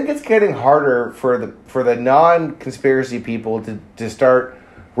you think it's getting harder for the non-conspiracy people to start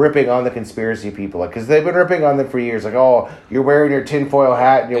ripping on the conspiracy people? Like, because they've been ripping on them for years. Like, oh, you're wearing your tinfoil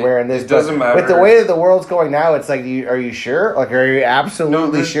hat and you're wearing this. It doesn't matter. With the way that the world's going now, it's like, are you sure? Like, are you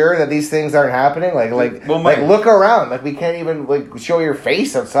absolutely sure that these things aren't happening? Like, look around. Like, we can't even like show your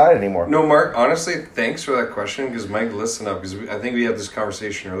face outside anymore. No, Mark. Honestly, thanks for that question. Because Mike, listen up. Because I think we had this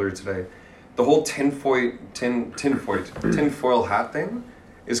conversation earlier today. The whole tinfoil hat thing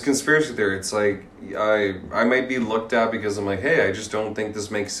is conspiracy theory. It's like I might be looked at because I'm like, hey, I just don't think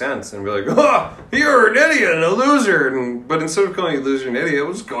this makes sense, and we're like, oh, you're an idiot and a loser. But instead of calling you a loser and an idiot,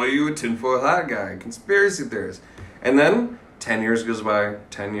 we'll just call you a tinfoil hat guy, conspiracy theorist. And then 10 years goes by,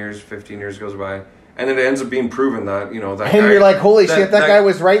 10 years, 15 years goes by. And it ends up being proven that, that guy... And you're like, holy shit, that guy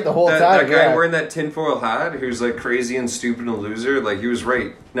was right the whole time. That guy wearing that tinfoil hat, who's like crazy and stupid and a loser, like he was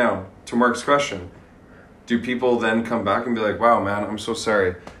right. Now, to Mark's question, do people then come back and be like, wow, man, I'm so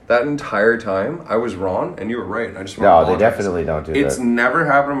sorry. That entire time, I was wrong and you were right. I just want to apologize. No, they definitely don't do that. It's never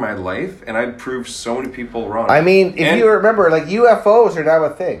happened in my life, and I'd proved so many people wrong. I mean, if you remember, like, UFOs are now a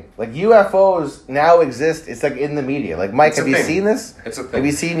thing. Like, UFOs now exist. It's, like, in the media. Like, Mike, have you seen this? It's a thing. Have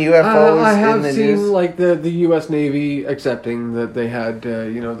you seen UFOs I have in the seen, news? like, the U.S. Navy accepting that they had,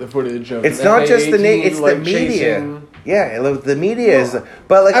 the footage of... It's not just the Navy, it's the media. Chasing... Yeah, the media is...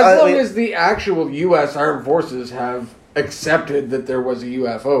 But, like... As long as the actual U.S. Armed Forces have... accepted that there was a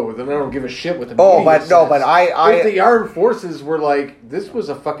UFO, then I don't give a shit what the media says. If the armed forces were like, this was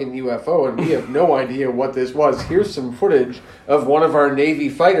a fucking UFO and we have no idea what this was, here's some footage of one of our Navy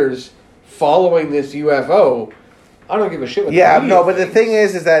fighters following this UFO, I don't give a shit what the media but the thing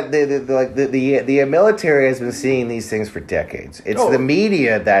is that the military has been seeing these things for decades. It's the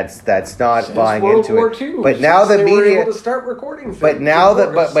media that's not buying into War it. II, but now the media were able to start recording things. But now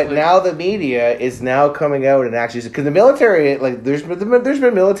now the media is now coming out and actually, because the military, like there's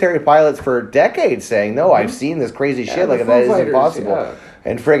been military pilots for decades saying, no, I've seen this crazy shit, like that is impossible. Yeah.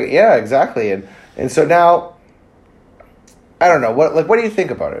 And exactly. And so now I don't know, what do you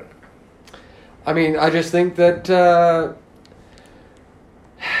think about it? I mean, I just think that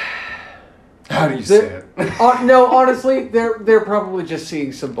How do you say it? No, honestly, they're probably just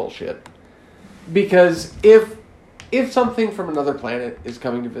seeing some bullshit. Because if something from another planet is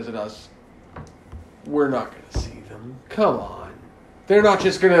coming to visit us, we're not going to see them. Come on. They're not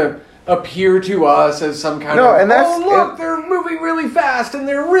just going to appear to us as some kind of, look, they're moving really fast and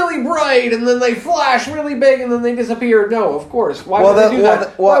they're really bright and then they flash really big and then they disappear. No, of course. Why would they do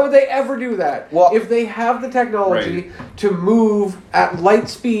that? Why would they ever do that? If they have the technology to move at light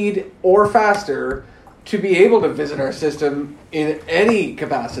speed or faster to be able to visit our system in any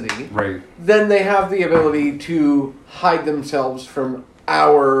capacity, then they have the ability to hide themselves from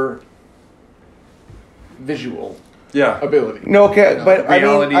our visual ability. No, okay, but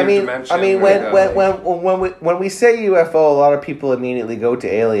reality I mean, when we say UFO, a lot of people immediately go to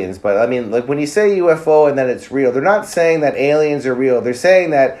aliens. But I mean, like when you say UFO and that it's real, they're not saying that aliens are real. They're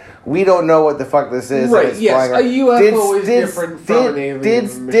saying that we don't know what the fuck this is. Right? Yes, a UFO is different from an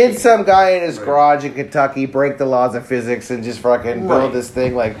alien. Did some guy in his garage in Kentucky break the laws of physics and just fucking build this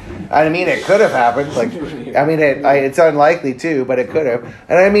thing? Like, I mean, it could have happened. Like, I mean, it's unlikely too, but it could have.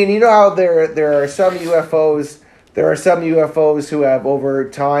 And I mean, you know how there are some UFOs. There are some UFOs who have over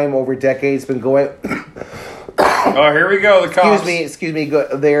decades been going. Oh, here we go. The coughs. Excuse me.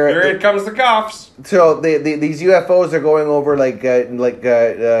 Here it comes. The coughs. So these UFOs are going over like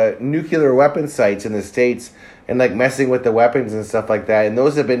nuclear weapon sites in the States and like messing with the weapons and stuff like that. And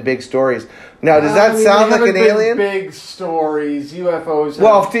those have been big stories. Now, does that sound like an alien? Big stories. UFOs.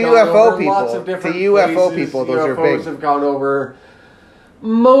 Well, to UFO people, lots of different UFO people, those are big. UFOs have gone over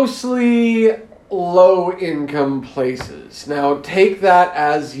mostly low-income places. Now, take that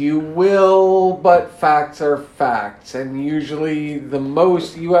as you will, but facts are facts. And usually the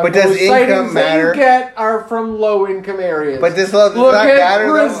most UFO sightings that you get are from low-income areas. But does look not at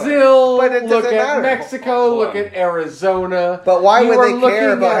matter, Brazil, but look at Mexico, look at Arizona. But why would they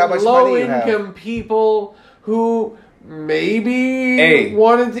care about how much money you have? Low-income people who maybe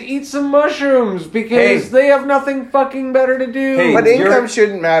wanted to eat some mushrooms because they have nothing fucking better to do. But income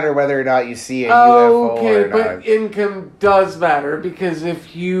shouldn't matter whether or not you see a UFO or not. But income does matter because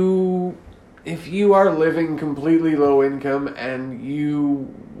if you are living completely low income and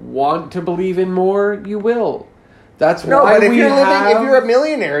you want to believe in more, you will. That's why but if you're a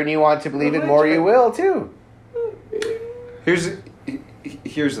millionaire and you want to believe in more, you will too. Here's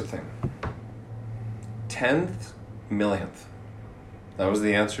the thing. 10th millionth. That was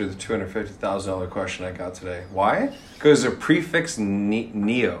the answer to the $250,000 question I got today. Why? Because a prefix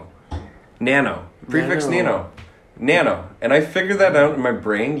nano. Prefix nano. And I figured that out in my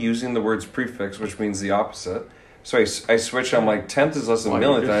brain using the words prefix, which means the opposite. So I switched. I'm like, 10th is less than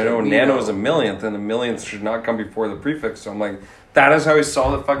millionth. And I know nano is a millionth, and a millionth should not come before the prefix. So I'm like, that is how I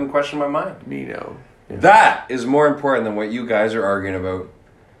solved the fucking question in my mind. Nino. Yeah. That is more important than what you guys are arguing about.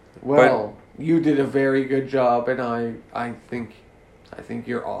 Well, you did a very good job, and I think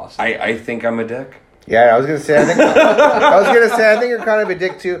you're awesome. I think I'm a dick. Yeah, I was gonna say. I think you're kind of a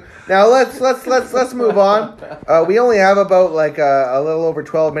dick too. Now let's move on. We only have about like a little over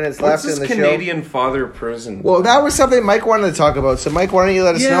 12 minutes left in the show. Canadian father prison? Well, that was something Mike wanted to talk about. So, Mike, why don't you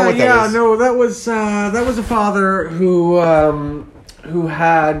let us know what that is? No, that was a father who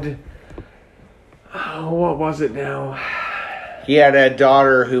had what was it now? He had a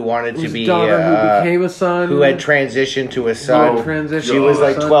daughter who wanted to be who became a son, who had transitioned to a son. She was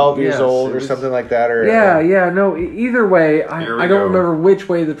like 12 years old or something like that. Or no. Either way, I don't remember which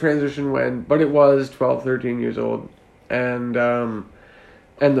way the transition went, but it was 12, 13 years old, and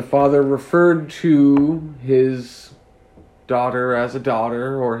the father referred to his daughter as a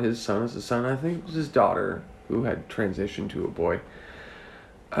daughter or his son as a son. I think it was his daughter who had transitioned to a boy.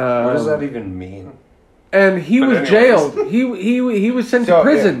 What does that even mean? And he was jailed. He was sent to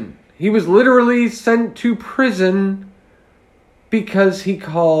prison. Yeah. He was literally sent to prison because he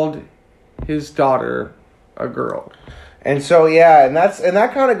called his daughter a girl. And so and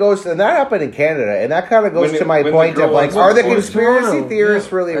that kind of goes, and that happened in Canada, and that kind of goes to my point of like, are the conspiracy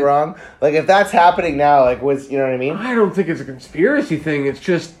theorists really wrong? Like, if that's happening now, like, you know what I mean? I don't think it's a conspiracy thing. It's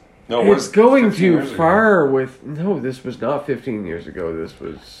just it's going too far with. No, this was not 15 years ago. This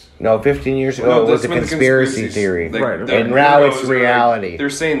was. No, 15 years ago it was a conspiracy theory. And now it's reality. They're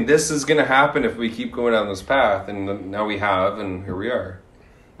saying this is going to happen if we keep going down this path, and now we have, and here we are.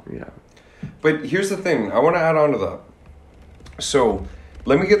 Yeah. But here's the thing. I want to add on to that. So,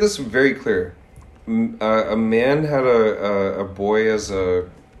 let me get this very clear. A man had a boy as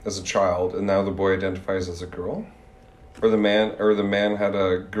a child, and now the boy identifies as a girl? Or the man had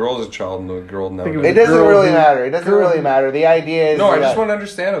a girl as a child and the girl now. It doesn't really matter. It doesn't really matter. The idea is. No, I just want to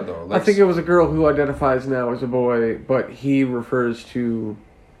understand it though. I think it was a girl who identifies now as a boy, but he refers to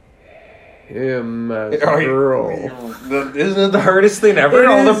him as Are a you- girl. Isn't it the hardest thing ever?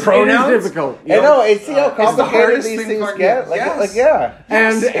 All the pronouns. It is difficult. I know. It's see how It's the complicated hardest these thing things fucking- get. Like, yes. like yeah.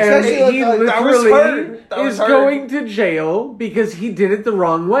 And Especially he like, that was literally hard. That was is hard. going to jail because he did it the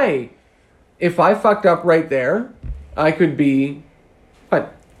wrong way. If I fucked up right there, I could be,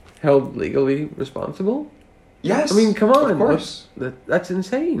 what, held legally responsible? Yes. I mean, come on. Of course. That's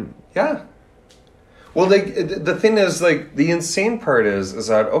insane. Yeah. Well, like the thing is, like the insane part is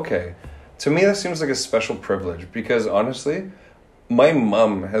that okay, to me that seems like a special privilege because honestly, my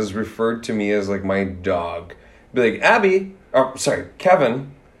mom has referred to me as like my dog. Be like Abby, oh sorry,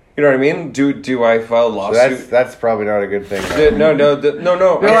 Kevin. You know what I mean? Do I file a So lawsuit? that's probably not a good thing. No. No,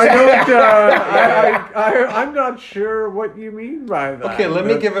 I don't. I'm not sure what you mean by that. Okay, let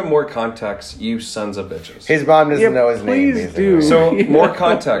me give it more context. You sons of bitches. His mom doesn't Yeah, know his name. please basically. do. So Yeah. more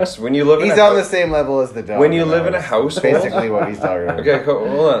context. When you live in He's a on the house, same level as the dog. When you live in a household- basically what he's talking about. okay,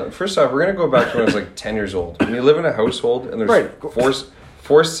 hold on. First off, we're gonna go back to when I was like 10 years old. When you live in a household and there's Right.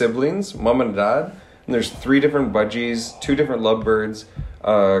 four siblings, mom and dad, and there's 3 different budgies, 2 different lovebirds,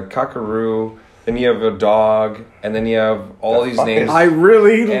 cockaroo, then you have a dog, and then you have all these fuck names. I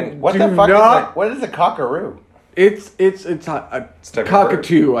really And What do the fuck not. is that? What is a cockaroo? It's a type of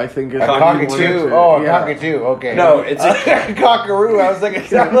cockatoo, I think. Is A what you wanted cockatoo. to- Oh, a yeah. cockatoo. Okay. No, it's a cockaroo. I was like, it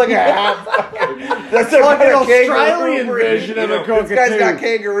sounded like a half. That's Like kind an of kangaroo Australian breed. version of a This guy's got cockatoo.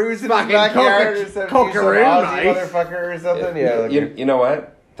 kangaroos in his Fucking backyard or something. cockaroo, He's some Aussie nice. motherfucker or something. Yeah. Like, you know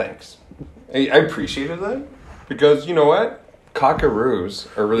what? Thanks. I appreciated that because you know what? Cockaroos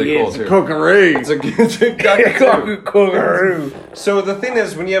are really cool It's too. a cockaroo. It's a cockatoo. Cockaroo. So the thing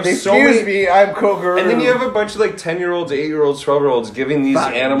is, when you have Excuse so many, me, I'm cockaroo. and then you have a bunch of like 10-year-olds, 8-year-olds, 12-year-olds giving these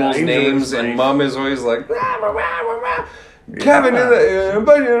Fucking animals dangerous names, and names. mom is always like, rah, rah, rah, rah, rah. Kevin,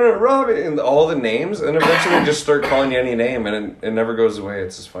 Robbie, and all the names, and eventually they just start calling you any name, and it never goes away.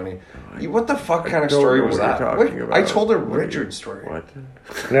 It's just funny. What the fuck kind of don't story know was what that? you're What? talking I about. told a What are you- Richard story. What?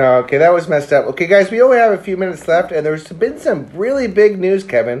 No, okay, that was messed up. Okay, guys, we only have a few minutes left, and there's been some really big news,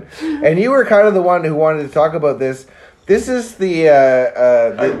 Kevin, and you were kind of the one who wanted to talk about this. This is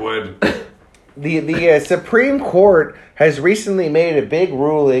I would. the Supreme Court has recently made a big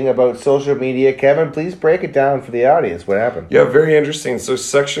ruling about social media. Kevin, please break it down for the audience. What happened? Yeah, very interesting. So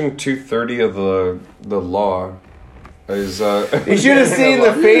Section 230 of the law is... You should have seen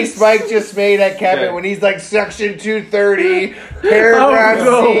the face Mike just made at Kevin Yeah. when he's like, Section 230, paragraph Of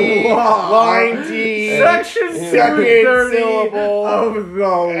the C, law. line D, Section second 230 syllable. of the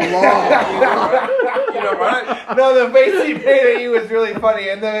law. You know what? No, the face he made at you was really funny,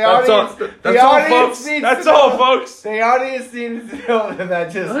 and the That's all, audience, that's the all audience folks. needs That's to all, know- folks. The audience needs to know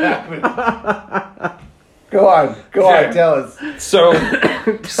that just happened. Go on, tell us. So,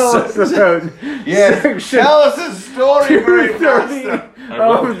 Tell us about Yes, Section tell us a story, very 230 master.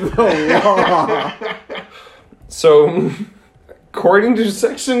 of the law. so, according to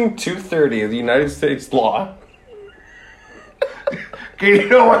Section 230 of the United States law, Can you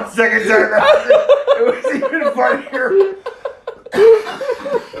know 1 second? Sorry, it was even funnier.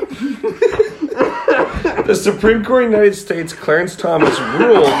 the Supreme Court of the United States, Clarence Thomas,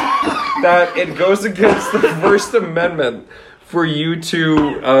 ruled that it goes against the First Amendment for you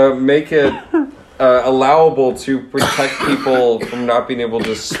to make it allowable to protect people from not being able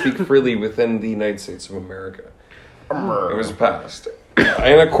to speak freely within the United States of America. It was passed.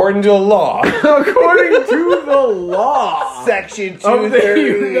 And according to the law, According to the law Section of the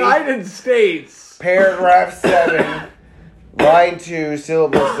 230, United States, paragraph 7, line 2,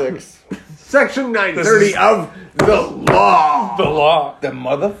 syllable 6. Section 930 of the law. the law. The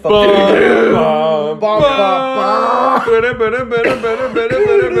motherfucker.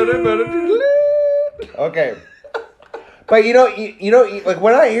 Okay. But you know, like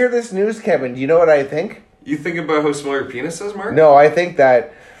when I hear this news, Kevin, do you know what I think? You think about how small your penis is, Mark? No, I think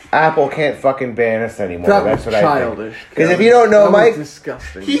that Apple can't fucking ban us anymore. That That's was what childish. I think. Because if you don't know, That Mike, was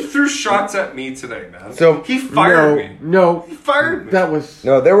disgusting. He threw shots at me today, man. So- he fired me. No, He fired me. that was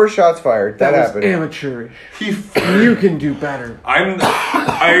no, there were shots fired. That, that was happened. amateurish. He fired. You can do better. I'm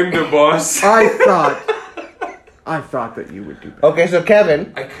the boss. I thought that you would do better. Okay, so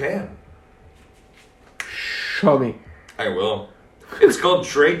Kevin, I can. Show me. I will. It's called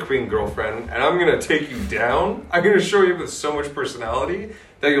Drag Queen Girlfriend, and I'm gonna take you down. I'm gonna show you with so much personality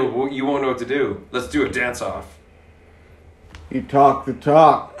that you won't know what to do. Let's do a dance off. You talk the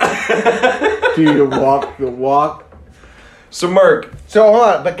talk. Do you walk the walk? So Mark, so hold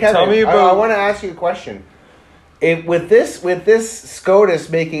on, but Kevin, Tell me I about- want to ask you a question. If with this SCOTUS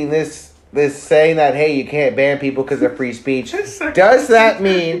making this saying that hey, you can't ban people because of free speech, does that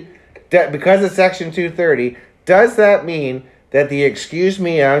mean that because of Section 230, does that mean that the Excuse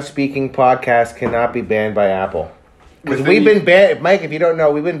Me, I'm Speaking podcast cannot be banned by Apple. Because Within- we've been banned, Mike, if you don't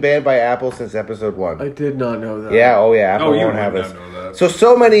know, we've been banned by Apple since episode 1. I did not know that. Yeah, Apple you won't would have not us. know that.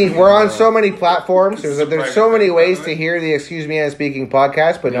 So many, we're on so many platforms. This is There's a private so many thing, ways by the to way. hear the Excuse Me, I'm Speaking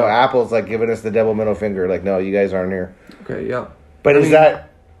podcast, but no, Yeah. Apple's like giving us the double middle finger. Like, no, you guys aren't here. Okay, yeah. But I mean, does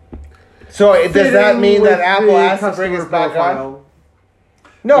that mean that Apple has to bring us customer back on? profile.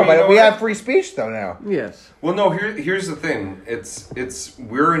 No, Well, you know but we what? have free speech though now. Yes. Well, no. Here's the thing. It's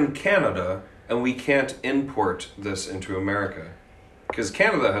we're in Canada and we can't import this into America because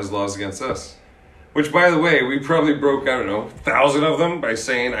Canada has laws against us. Which, by the way, we probably broke 1,000 of them by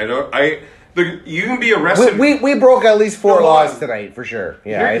saying you can be arrested. We broke at least 4 No, laws on. tonight for sure.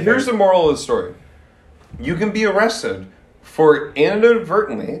 Yeah. Here's the moral of the story. You can be arrested for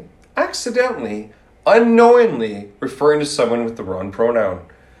inadvertently, accidentally, unknowingly referring to someone with the wrong pronoun.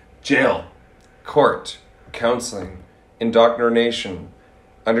 Jail, court, counseling, indoctrination,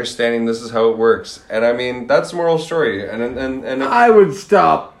 understanding this is how it works. And I mean, that's the moral story. And I would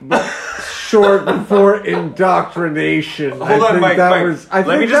stop short before indoctrination. hold on, Mike.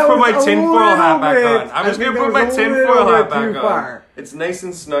 Let me just put my tinfoil hat back on. I'm just going to put my tinfoil hat back on. It's nice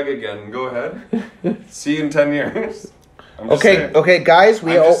and snug again. Go ahead. See you in 10 years. I'm just saying. Okay, guys. I'm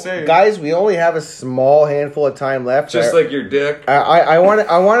just saying. We only have a small handful of time left. Just like your dick. I want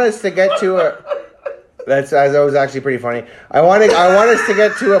us to get to a. That was actually pretty funny. I want us to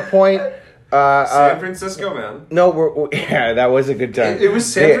get to a point. San Francisco, man. No, yeah, that was a good time. It was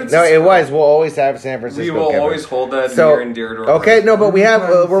San Francisco. No, it was. We'll always have San Francisco. We will Kevin. always hold that So, near and dear to our okay, hearts. no, but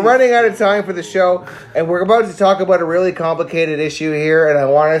we're running out of time for the show, and we're about to talk about a really complicated issue here, and I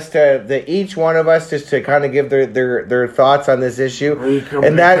want us each one of us just to kind of give their thoughts on this issue,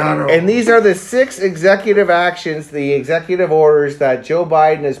 and these are the 6 executive actions, the executive orders that Joe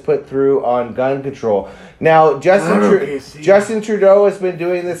Biden has put through on gun control. Now, Justin Trudeau has been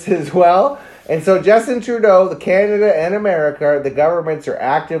doing this as well. And so Justin Trudeau, the Canada and America, the governments are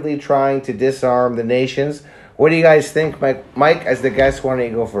actively trying to disarm the nations. What do you guys think, Mike? Mike, as the guest, why don't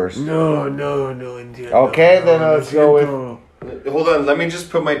you go first? No, India. Okay, then let's go with... Hold on, let me just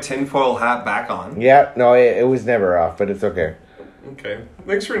put my tinfoil hat back on. Yeah, no, it was never off, but it's okay. Okay.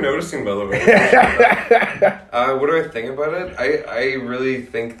 Thanks for noticing, by the way. What do I think about it? I really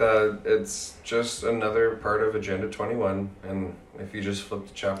think that it's just another part of Agenda 21, and if you just flip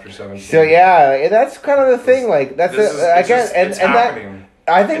to Chapter 17... So yeah, that's kind of the thing. Like that's it's happening.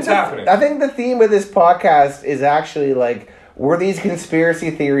 I think It's happening. I think the theme of this podcast is actually like, were these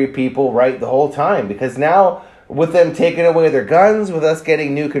conspiracy theory people right the whole time? Because now, with them taking away their guns, with us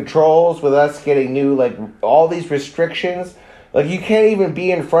getting new controls, with us getting new, like, all these restrictions, like, you can't even be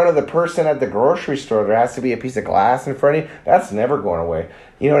in front of the person at the grocery store. There has to be a piece of glass in front of you. That's never going away.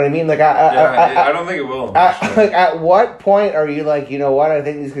 You know what I mean? Like, I don't think it will. at what point are you like, you know what? I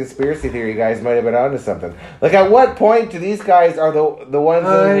think these conspiracy theory guys might have been onto something. Like, at what point do these guys are the ones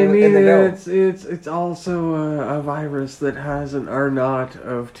in the know? It's also a virus that has an R naught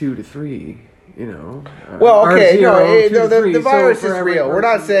of 2 to 3. You know. Well, okay, R0, 2 to the 3. virus So for is every real. We're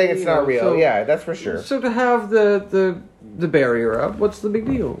not person, saying it's you not know, real. so- Yeah, that's for sure. So to have the barrier up, what's the big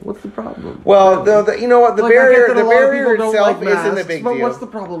deal? What's the problem? Well, you know what? The Like, I get barrier, that a the lot of barrier people don't itself like isn't the masks, big but deal. what's the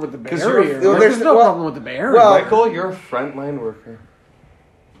problem with the 'Cause barrier? you're- There's no problem with the barrier. well, Michael, you're a frontline worker.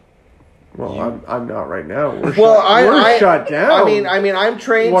 Well, I'm not right now. We're shut down. I mean, I'm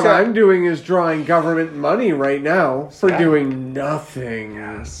trained. What I'm doing is drawing government money right now for doing nothing.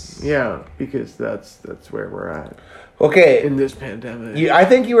 Yes. Yeah, because that's where we're at Okay. in this pandemic. I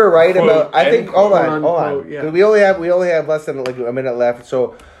think you were right Quote, about. I think. Hold on. unquote, yeah. We only have less than like a minute left.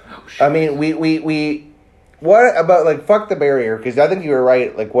 So, I mean, we. What about like fuck the barrier? Because I think you were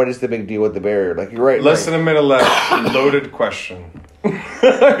right. Like, what is the big deal with the barrier? Like, you're right. Less than a minute left. Loaded question.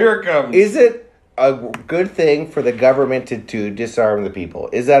 Here it comes. Is it a good thing for the government to disarm the people?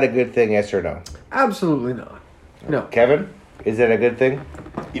 Is that a good thing? Yes or no? Absolutely not. No. Kevin, is it a good thing?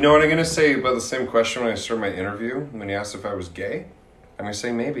 You know what I'm going to say about the same question when I started my interview? When he asked if I was gay? I'm going to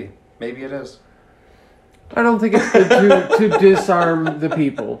say maybe. Maybe it is. I don't think it's good to disarm the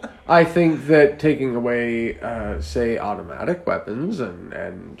people. I think that taking away, say, automatic weapons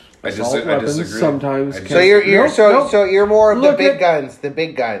and assault weapons disagree. sometimes. I So you're more of the Look big guns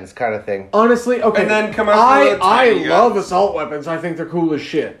kind of thing. Honestly, okay. And then come out with I tiny love guns. assault weapons. I think they're cool as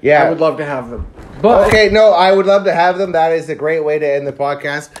shit. Yeah. I would love to have them. But Okay, no, I would love to have them. That is a great way to end the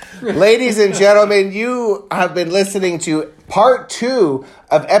podcast. Ladies and gentlemen, you have been listening to part 2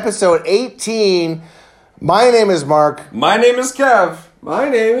 of episode 18. My name is Mark. My name is Kev. My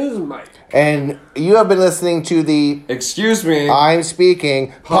name is Mike. And you have been listening to the Excuse me. I'm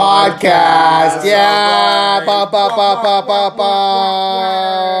Speaking podcast. Yeah. Ba, ba, ba, ba, ba, ba.